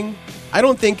joking. I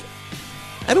don't think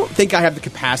I have the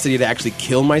capacity to actually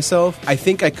kill myself. I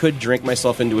think I could drink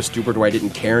myself into a stupor where I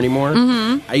didn't care anymore.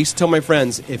 Mm-hmm. I used to tell my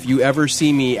friends, if you ever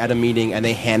see me at a meeting and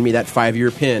they hand me that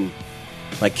 5-year pin,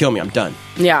 like, kill me, I'm done.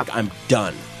 Yeah. Like, I'm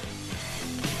done.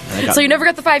 So you never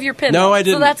got the 5-year pin? No, I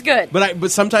didn't. So that's good.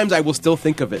 But sometimes I will still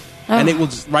think of it. And it will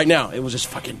just, right now, it will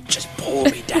just pull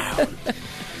me down.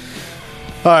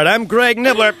 All right, I'm Greg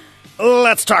Nibbler.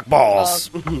 Let's talk balls.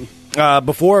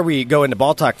 Before we go into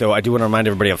ball talk, though, I do want to remind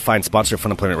everybody of a fine sponsor of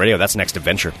Fun Employment Radio. That's Next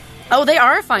Adventure. Oh, they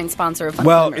are a fine sponsor of Fun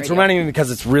Well, Employment it's Radio. reminding me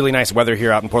because it's really nice weather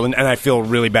here out in Portland, and I feel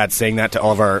really bad saying that to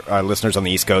all of our listeners on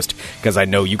the East Coast because I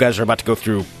know you guys are about to go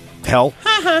through hell.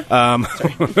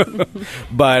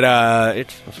 But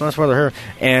it's nice weather here.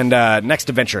 And Next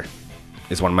Adventure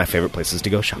is one of my favorite places to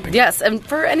go shopping. Yes, and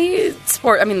for any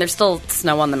sport, I mean, there's still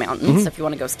snow on the mountains. If you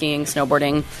want to go skiing,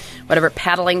 snowboarding, whatever,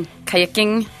 paddling,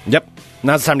 kayaking. Yep.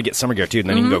 Now's the time to get summer gear, too, and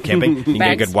then you can go camping. You can get a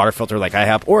Bags. good water filter like I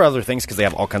have, or other things, because they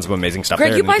have all kinds of amazing stuff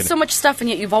Greg, there. you and then buy so much stuff, and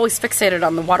yet you've always fixated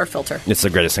on the water filter. It's the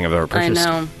greatest thing I've ever purchased.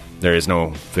 I know. There is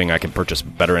no thing I can purchase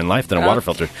better in life than a water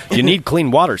filter. You need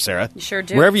clean water, Sarah. You sure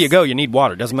do. Wherever you go, you need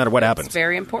water. Doesn't matter what happens. It's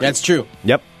very important. That's true.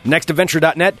 Yep.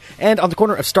 Nextadventure.net and on the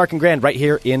corner of Stark and Grand right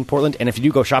here in Portland. And if you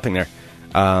do go shopping there,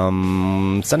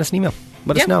 send us an email.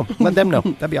 Let us know. Let them know.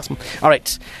 That'd be awesome. All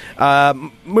right.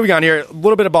 Moving on here. A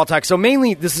little bit of ball talk. So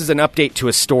mainly this is an update to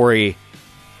a story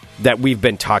that we've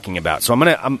been talking about. So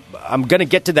I'm gonna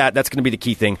get to that. That's gonna be the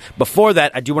key thing. Before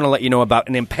that, I do want to let you know about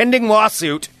an impending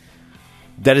lawsuit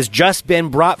that has just been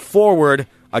brought forward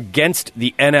against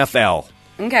the NFL.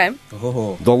 Okay.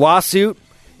 Oh. The lawsuit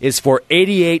is for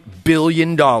 $88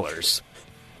 billion.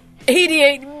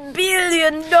 $88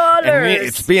 billion. And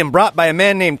it's being brought by a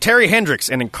man named Terry Hendricks,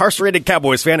 an incarcerated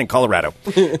Cowboys fan in Colorado.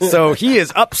 So he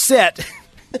is upset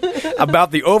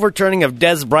about the overturning of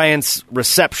Dez Bryant's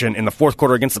reception in the fourth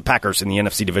quarter against the Packers in the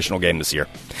NFC divisional game this year.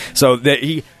 So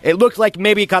it looked like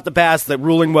maybe he caught the pass. The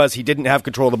ruling was he didn't have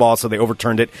control of the ball, so they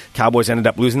overturned it. Cowboys ended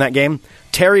up losing that game.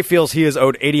 Terry feels he is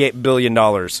owed $88 billion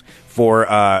for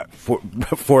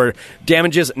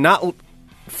damages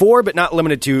but not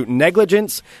limited to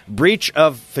negligence, breach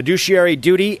of fiduciary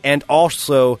duty, and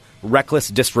also reckless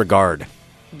disregard.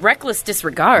 Reckless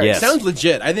disregard. Yes. Sounds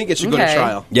legit. I think it should go to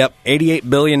trial. Yep, $88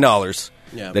 billion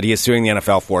that he is suing the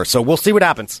NFL for. So we'll see what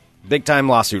happens. Big time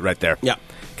lawsuit right there. Yeah.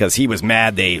 Because he was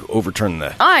mad they overturned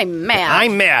the... I'm mad.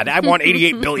 I'm mad. I want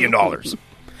 $88 billion.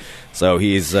 So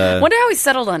he's... Wonder how he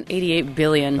settled on $88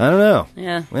 billion. I don't know.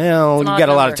 Yeah. Well, It's you an got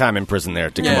odd a lot number. of time in prison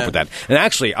there to come up with that. And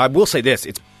actually, I will say this.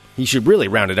 He should really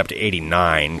round it up to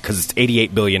 89 because it's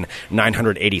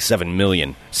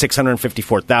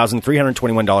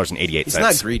 $88,987,654,321.88. It's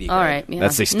not greedy. All right. Yeah.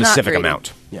 That's a Not specific greedy.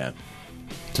 amount. Yeah.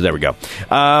 So there we go.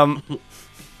 All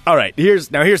right, here's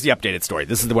the updated story.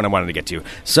 This is the one I wanted to get to.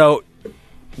 So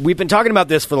we've been talking about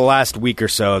this for the last week or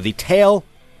so. The tale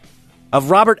of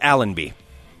Robert Allenby,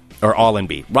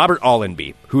 Robert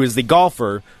Allenby, who is the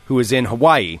golfer who is in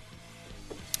Hawaii.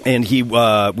 And he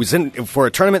was in for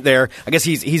a tournament there. I guess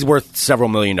he's worth several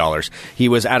 $1 million. He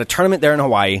was at a tournament there in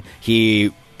Hawaii.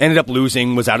 He ended up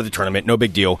losing, was out of the tournament, no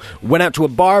big deal. Went out to a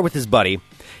bar with his buddy,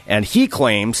 and he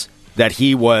claims that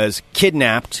he was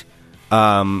kidnapped,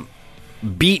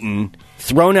 beaten,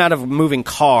 thrown out of a moving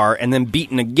car, and then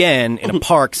beaten again in a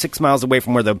park 6 miles away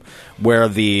from where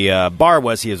the bar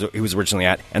was he was originally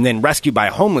at, and then rescued by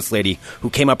a homeless lady who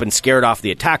came up and scared off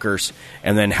the attackers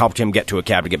and then helped him get to a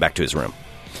cab to get back to his room.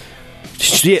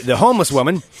 The homeless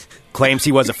woman claims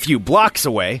he was a few blocks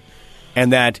away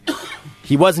and that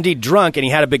he was indeed drunk and he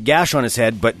had a big gash on his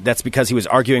head, but that's because he was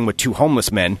arguing with two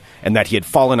homeless men and that he had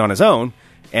fallen on his own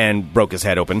and broke his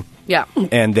head open. Yeah.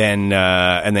 And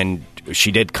then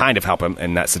she did kind of help him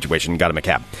in that situation, got him a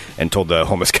cab, and told the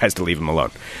homeless guys to leave him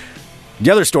alone. The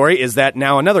other story is that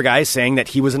now another guy is saying that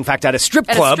he was in fact at a strip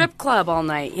club. At a strip club all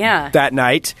night, yeah. That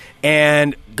night,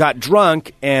 and got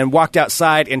drunk and walked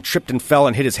outside and tripped and fell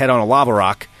and hit his head on a lava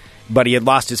rock, but he had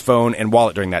lost his phone and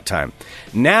wallet during that time.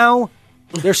 Now,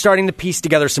 they're starting to piece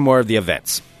together some more of the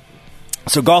events.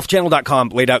 So golfchannel.com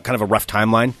laid out kind of a rough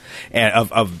timeline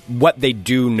of what they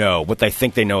do know, what they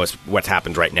think they know is what's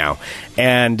happened right now.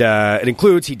 And it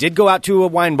includes he did go out to a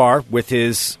wine bar with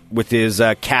his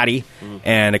caddy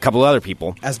and a couple of other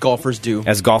people. As golfers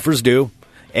do.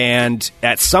 And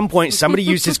at some point, somebody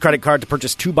used his credit card to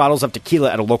purchase 2 bottles of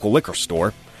tequila at a local liquor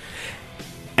store.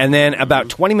 And then about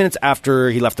 20 minutes after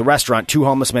he left the restaurant, 2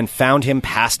 homeless men found him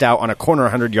passed out on a corner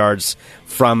 100 yards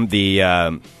from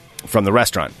the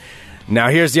restaurant. Now,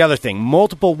 here's the other thing.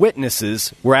 Multiple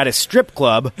witnesses were at a strip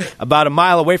club about a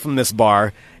mile away from this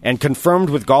bar and confirmed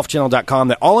with golfchannel.com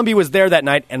that Allenby was there that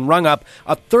night and rung up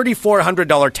a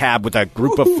 $3,400 tab with a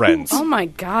group of friends. Oh, my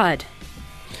God.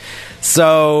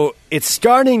 So it's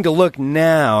starting to look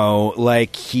now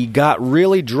like he got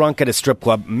really drunk at a strip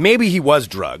club. Maybe he was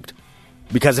drugged.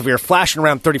 Because if we were flashing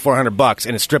around $3,400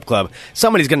 in a strip club,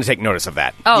 somebody's going to take notice of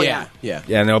that. Oh, Yeah.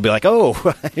 And they'll be like, "Oh,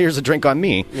 here's a drink on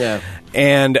me." Yeah.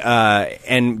 And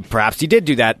perhaps he did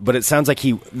do that, but it sounds like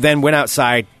he then went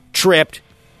outside, tripped,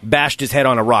 bashed his head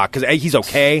on a rock because he's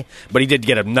okay, but he did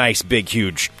get a nice, big,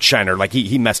 huge shiner. Like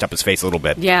he messed up his face a little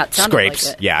bit. Yeah, it sounded scrapes.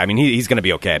 like it. Yeah, I mean he's going to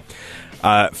be okay.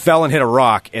 Fell and hit a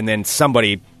rock, and then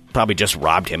somebody probably just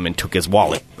robbed him and took his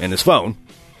wallet and his phone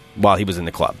while he was in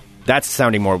the club. That's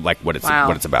sounding more like what it's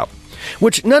about.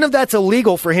 Which none of that's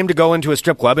illegal for him to go into a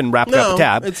strip club and wrap up the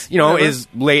tab.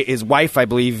 His wife, I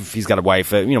believe he's got a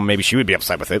wife. Maybe she would be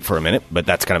upset with it for a minute, but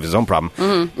that's kind of his own problem.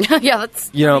 Mm-hmm. Yeah, that's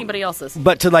anybody else's.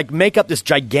 But to make up this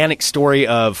gigantic story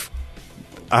of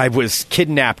I was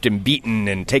kidnapped and beaten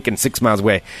and taken 6 miles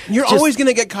away. You're always going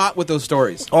to get caught with those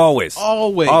stories. Always.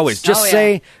 Just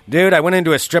say, dude, I went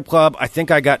into a strip club. I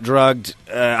think I got drugged.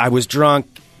 I was drunk.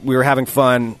 We were having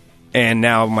fun. And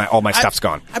now all my stuff's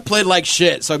gone. I played like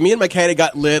shit. So me and my caddy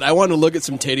got lit. I wanted to look at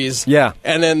some titties. Yeah.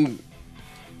 And then...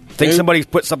 think somebody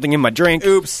put something in my drink.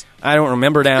 Oops. I don't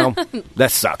remember now.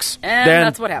 That sucks. And then,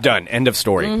 that's what happened. Done. End of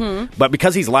story. Mm-hmm. But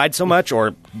because he's lied so much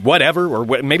or whatever, or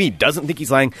maybe he doesn't think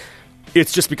he's lying,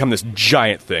 it's just become this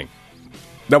giant thing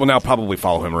that will now probably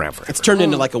follow him around forever. It's turned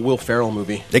into like a Will Ferrell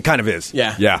movie. It kind of is.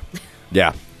 Yeah.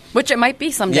 Which it might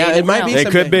be someday. Yeah, it might be.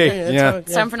 It could be. Yeah.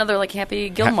 It's time for another Happy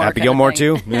Gilmore. Happy Gilmore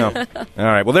too. Yeah. All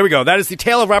right. Well, there we go. That is the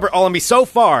tale of Robert Allenby so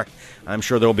far. I'm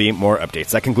sure there will be more updates.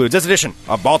 That concludes this edition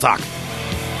of Ball Talk.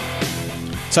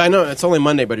 So I know it's only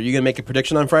Monday, but are you going to make a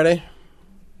prediction on Friday?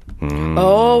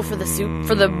 Oh, for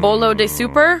the Bolo de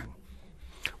Super.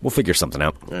 We'll figure something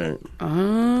out. All right.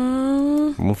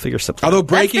 We'll figure something. Although out.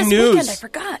 breaking That's this news, weekend, I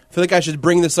forgot. I feel like I should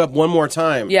bring this up one more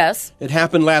time. Yes. It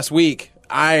happened last week.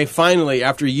 I finally,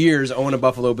 after years, own a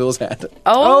Buffalo Bills hat.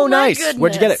 Oh, my nice. goodness.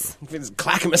 Where'd you get it? It's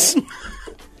Clackamas.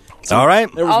 All right.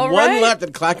 There was one left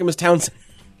at Clackamas Town Center.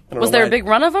 Was there a big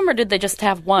run of them, or did they just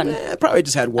have one? Probably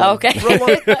just had one. Oh, okay.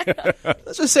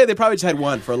 Let's just say they probably just had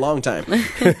one for a long time.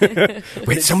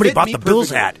 Wait, somebody bought the Bills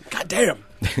hat. God damn.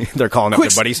 They're calling up their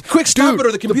buddies. Quick, stop it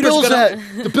or the computer's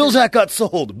The Bills hat got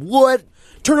sold. What?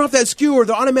 Turn off that skewer.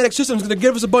 The automatic system's going to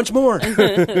give us a bunch more.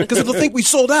 Because it'll think we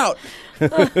sold out.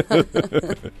 Well,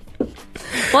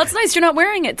 it's nice you're not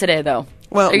wearing it today, though.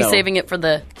 Well, are you no. saving it for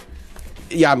the...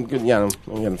 Yeah, I'm going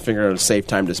to figure out a safe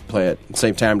time to play it.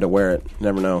 Safe time to wear it. You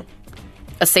never know.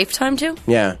 A safe time, too?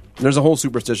 Yeah. There's a whole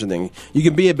superstition thing. You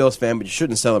can be a Bills fan, but you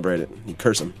shouldn't celebrate it. You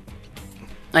curse them.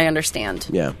 I understand.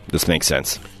 Yeah. This makes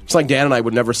sense. It's like Dan and I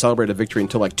would never celebrate a victory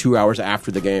until 2 hours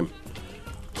after the game.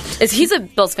 He's a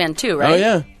Bills fan, too, right? Oh,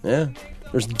 yeah. Yeah.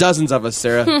 There's dozens of us,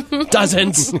 Sarah.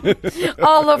 Dozens.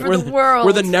 All over the world.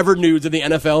 We're the never nudes of the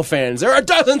NFL fans. There are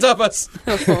dozens of us.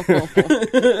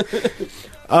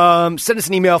 Send us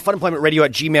an email,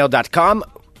 funemploymentradio@gmail.com.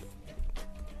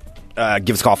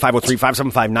 Give us a call,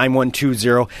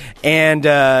 503-575-9120.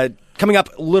 And coming up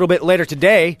a little bit later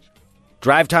today,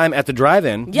 Drive Time at the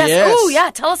Drive-In. Yes. Yes. Oh, yeah.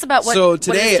 Tell us about what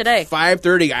it is today. At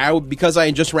 5:30, because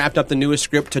I just wrapped up the newest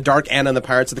script to Dark Anna and the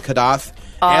Pirates of the Kadath,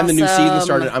 and the new season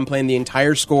started, I'm playing the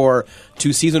entire score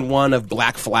to Season 1 of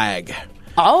Black Flag.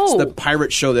 Oh. It's the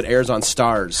pirate show that airs on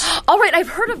Stars. All right. I've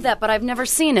heard of that, but I've never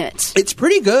seen it. It's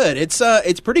pretty good.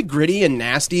 It's pretty gritty and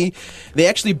nasty. They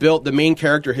actually built the main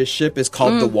character. His ship is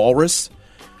called the Walrus.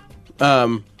 I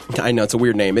know it's a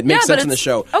weird name. It makes sense in the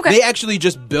show. Okay. They actually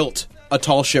just built a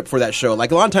tall ship for that show.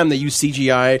 Like a lot of time they use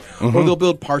CGI or they'll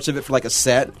build parts of it for a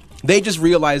set. They just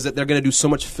realized that they're going to do so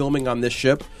much filming on this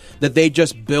ship that they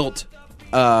just built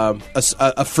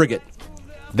a frigate.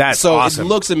 That's so awesome. It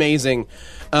looks amazing.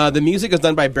 The music is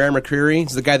done by Bear McCreary.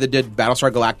 He's the guy that did Battlestar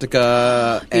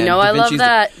Galactica. And I love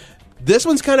that. This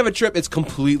one's kind of a trip. It's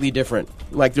completely different.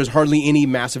 There's hardly any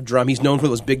massive drum. He's known for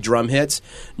those big drum hits.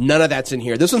 None of that's in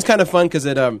here. This one's kind of fun because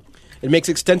it makes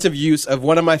extensive use of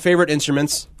one of my favorite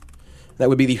instruments. That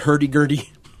would be the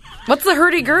hurdy-gurdy. What's the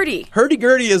hurdy-gurdy?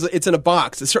 Hurdy-gurdy it's in a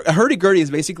box. A hurdy-gurdy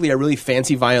is basically a really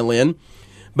fancy violin,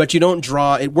 but you don't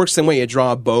draw. It works the same way you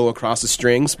draw a bow across the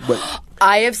strings, but.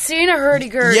 I have seen a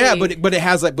hurdy-gurdy. Yeah, but it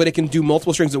has but it can do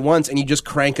multiple strings at once, and you just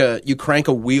crank a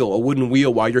wooden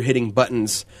wheel while you're hitting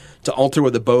buttons to alter where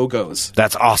the bow goes.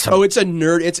 That's awesome. Oh, it's a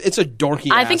nerd. It's a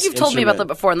dorky. I think you've told me about that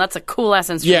before, and that's a cool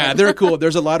ass instrument. Yeah, they're cool.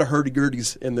 There's a lot of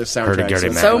hurdy-gurdies in this soundtrack. Hurdy-gurdy,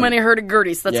 man. So many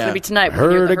hurdy-gurdies. That's going to be tonight.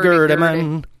 Hurdy-gurdy,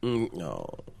 man. No.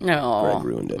 No. Greg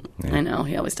ruined it. I know,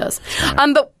 he always does.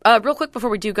 But real quick before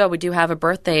we do go, we do have a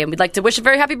birthday, and we'd like to wish a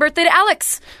very happy birthday to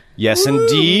Alex. Yes,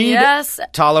 indeed. Yes.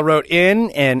 Tala wrote in,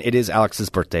 and it is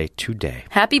Alex's birthday today.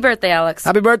 Happy birthday, Alex.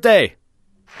 Happy birthday.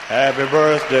 Happy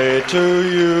birthday to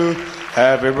you.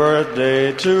 Happy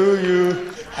birthday to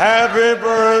you. Happy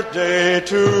birthday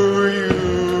to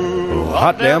you.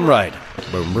 Hot damn right.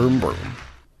 Boom, boom, boom.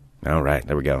 All right,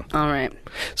 there we go. All right.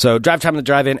 So, drive time in the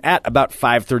drive-in at about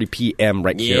 5:30 p.m.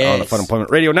 right here on the Fun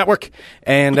Employment Radio Network.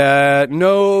 And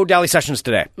no Dally sessions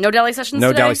today. No Dally sessions No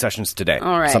today? Dally sessions today.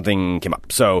 All right. Something came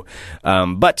up. So,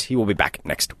 but he will be back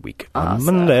next week on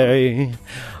Monday.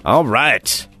 All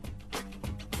right.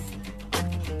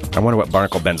 I wonder what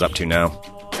Barnacle Ben's up to now.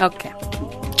 Okay.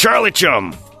 Charlie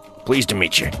Chum. Pleased to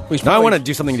meet you. Now I want to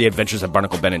do something to the adventures of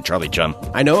Barnacle Ben and Charlie Chum.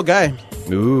 I know a guy.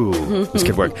 Ooh, this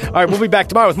could work. All right, we'll be back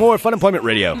tomorrow with more Fun Employment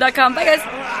Radio. .com. Bye, guys.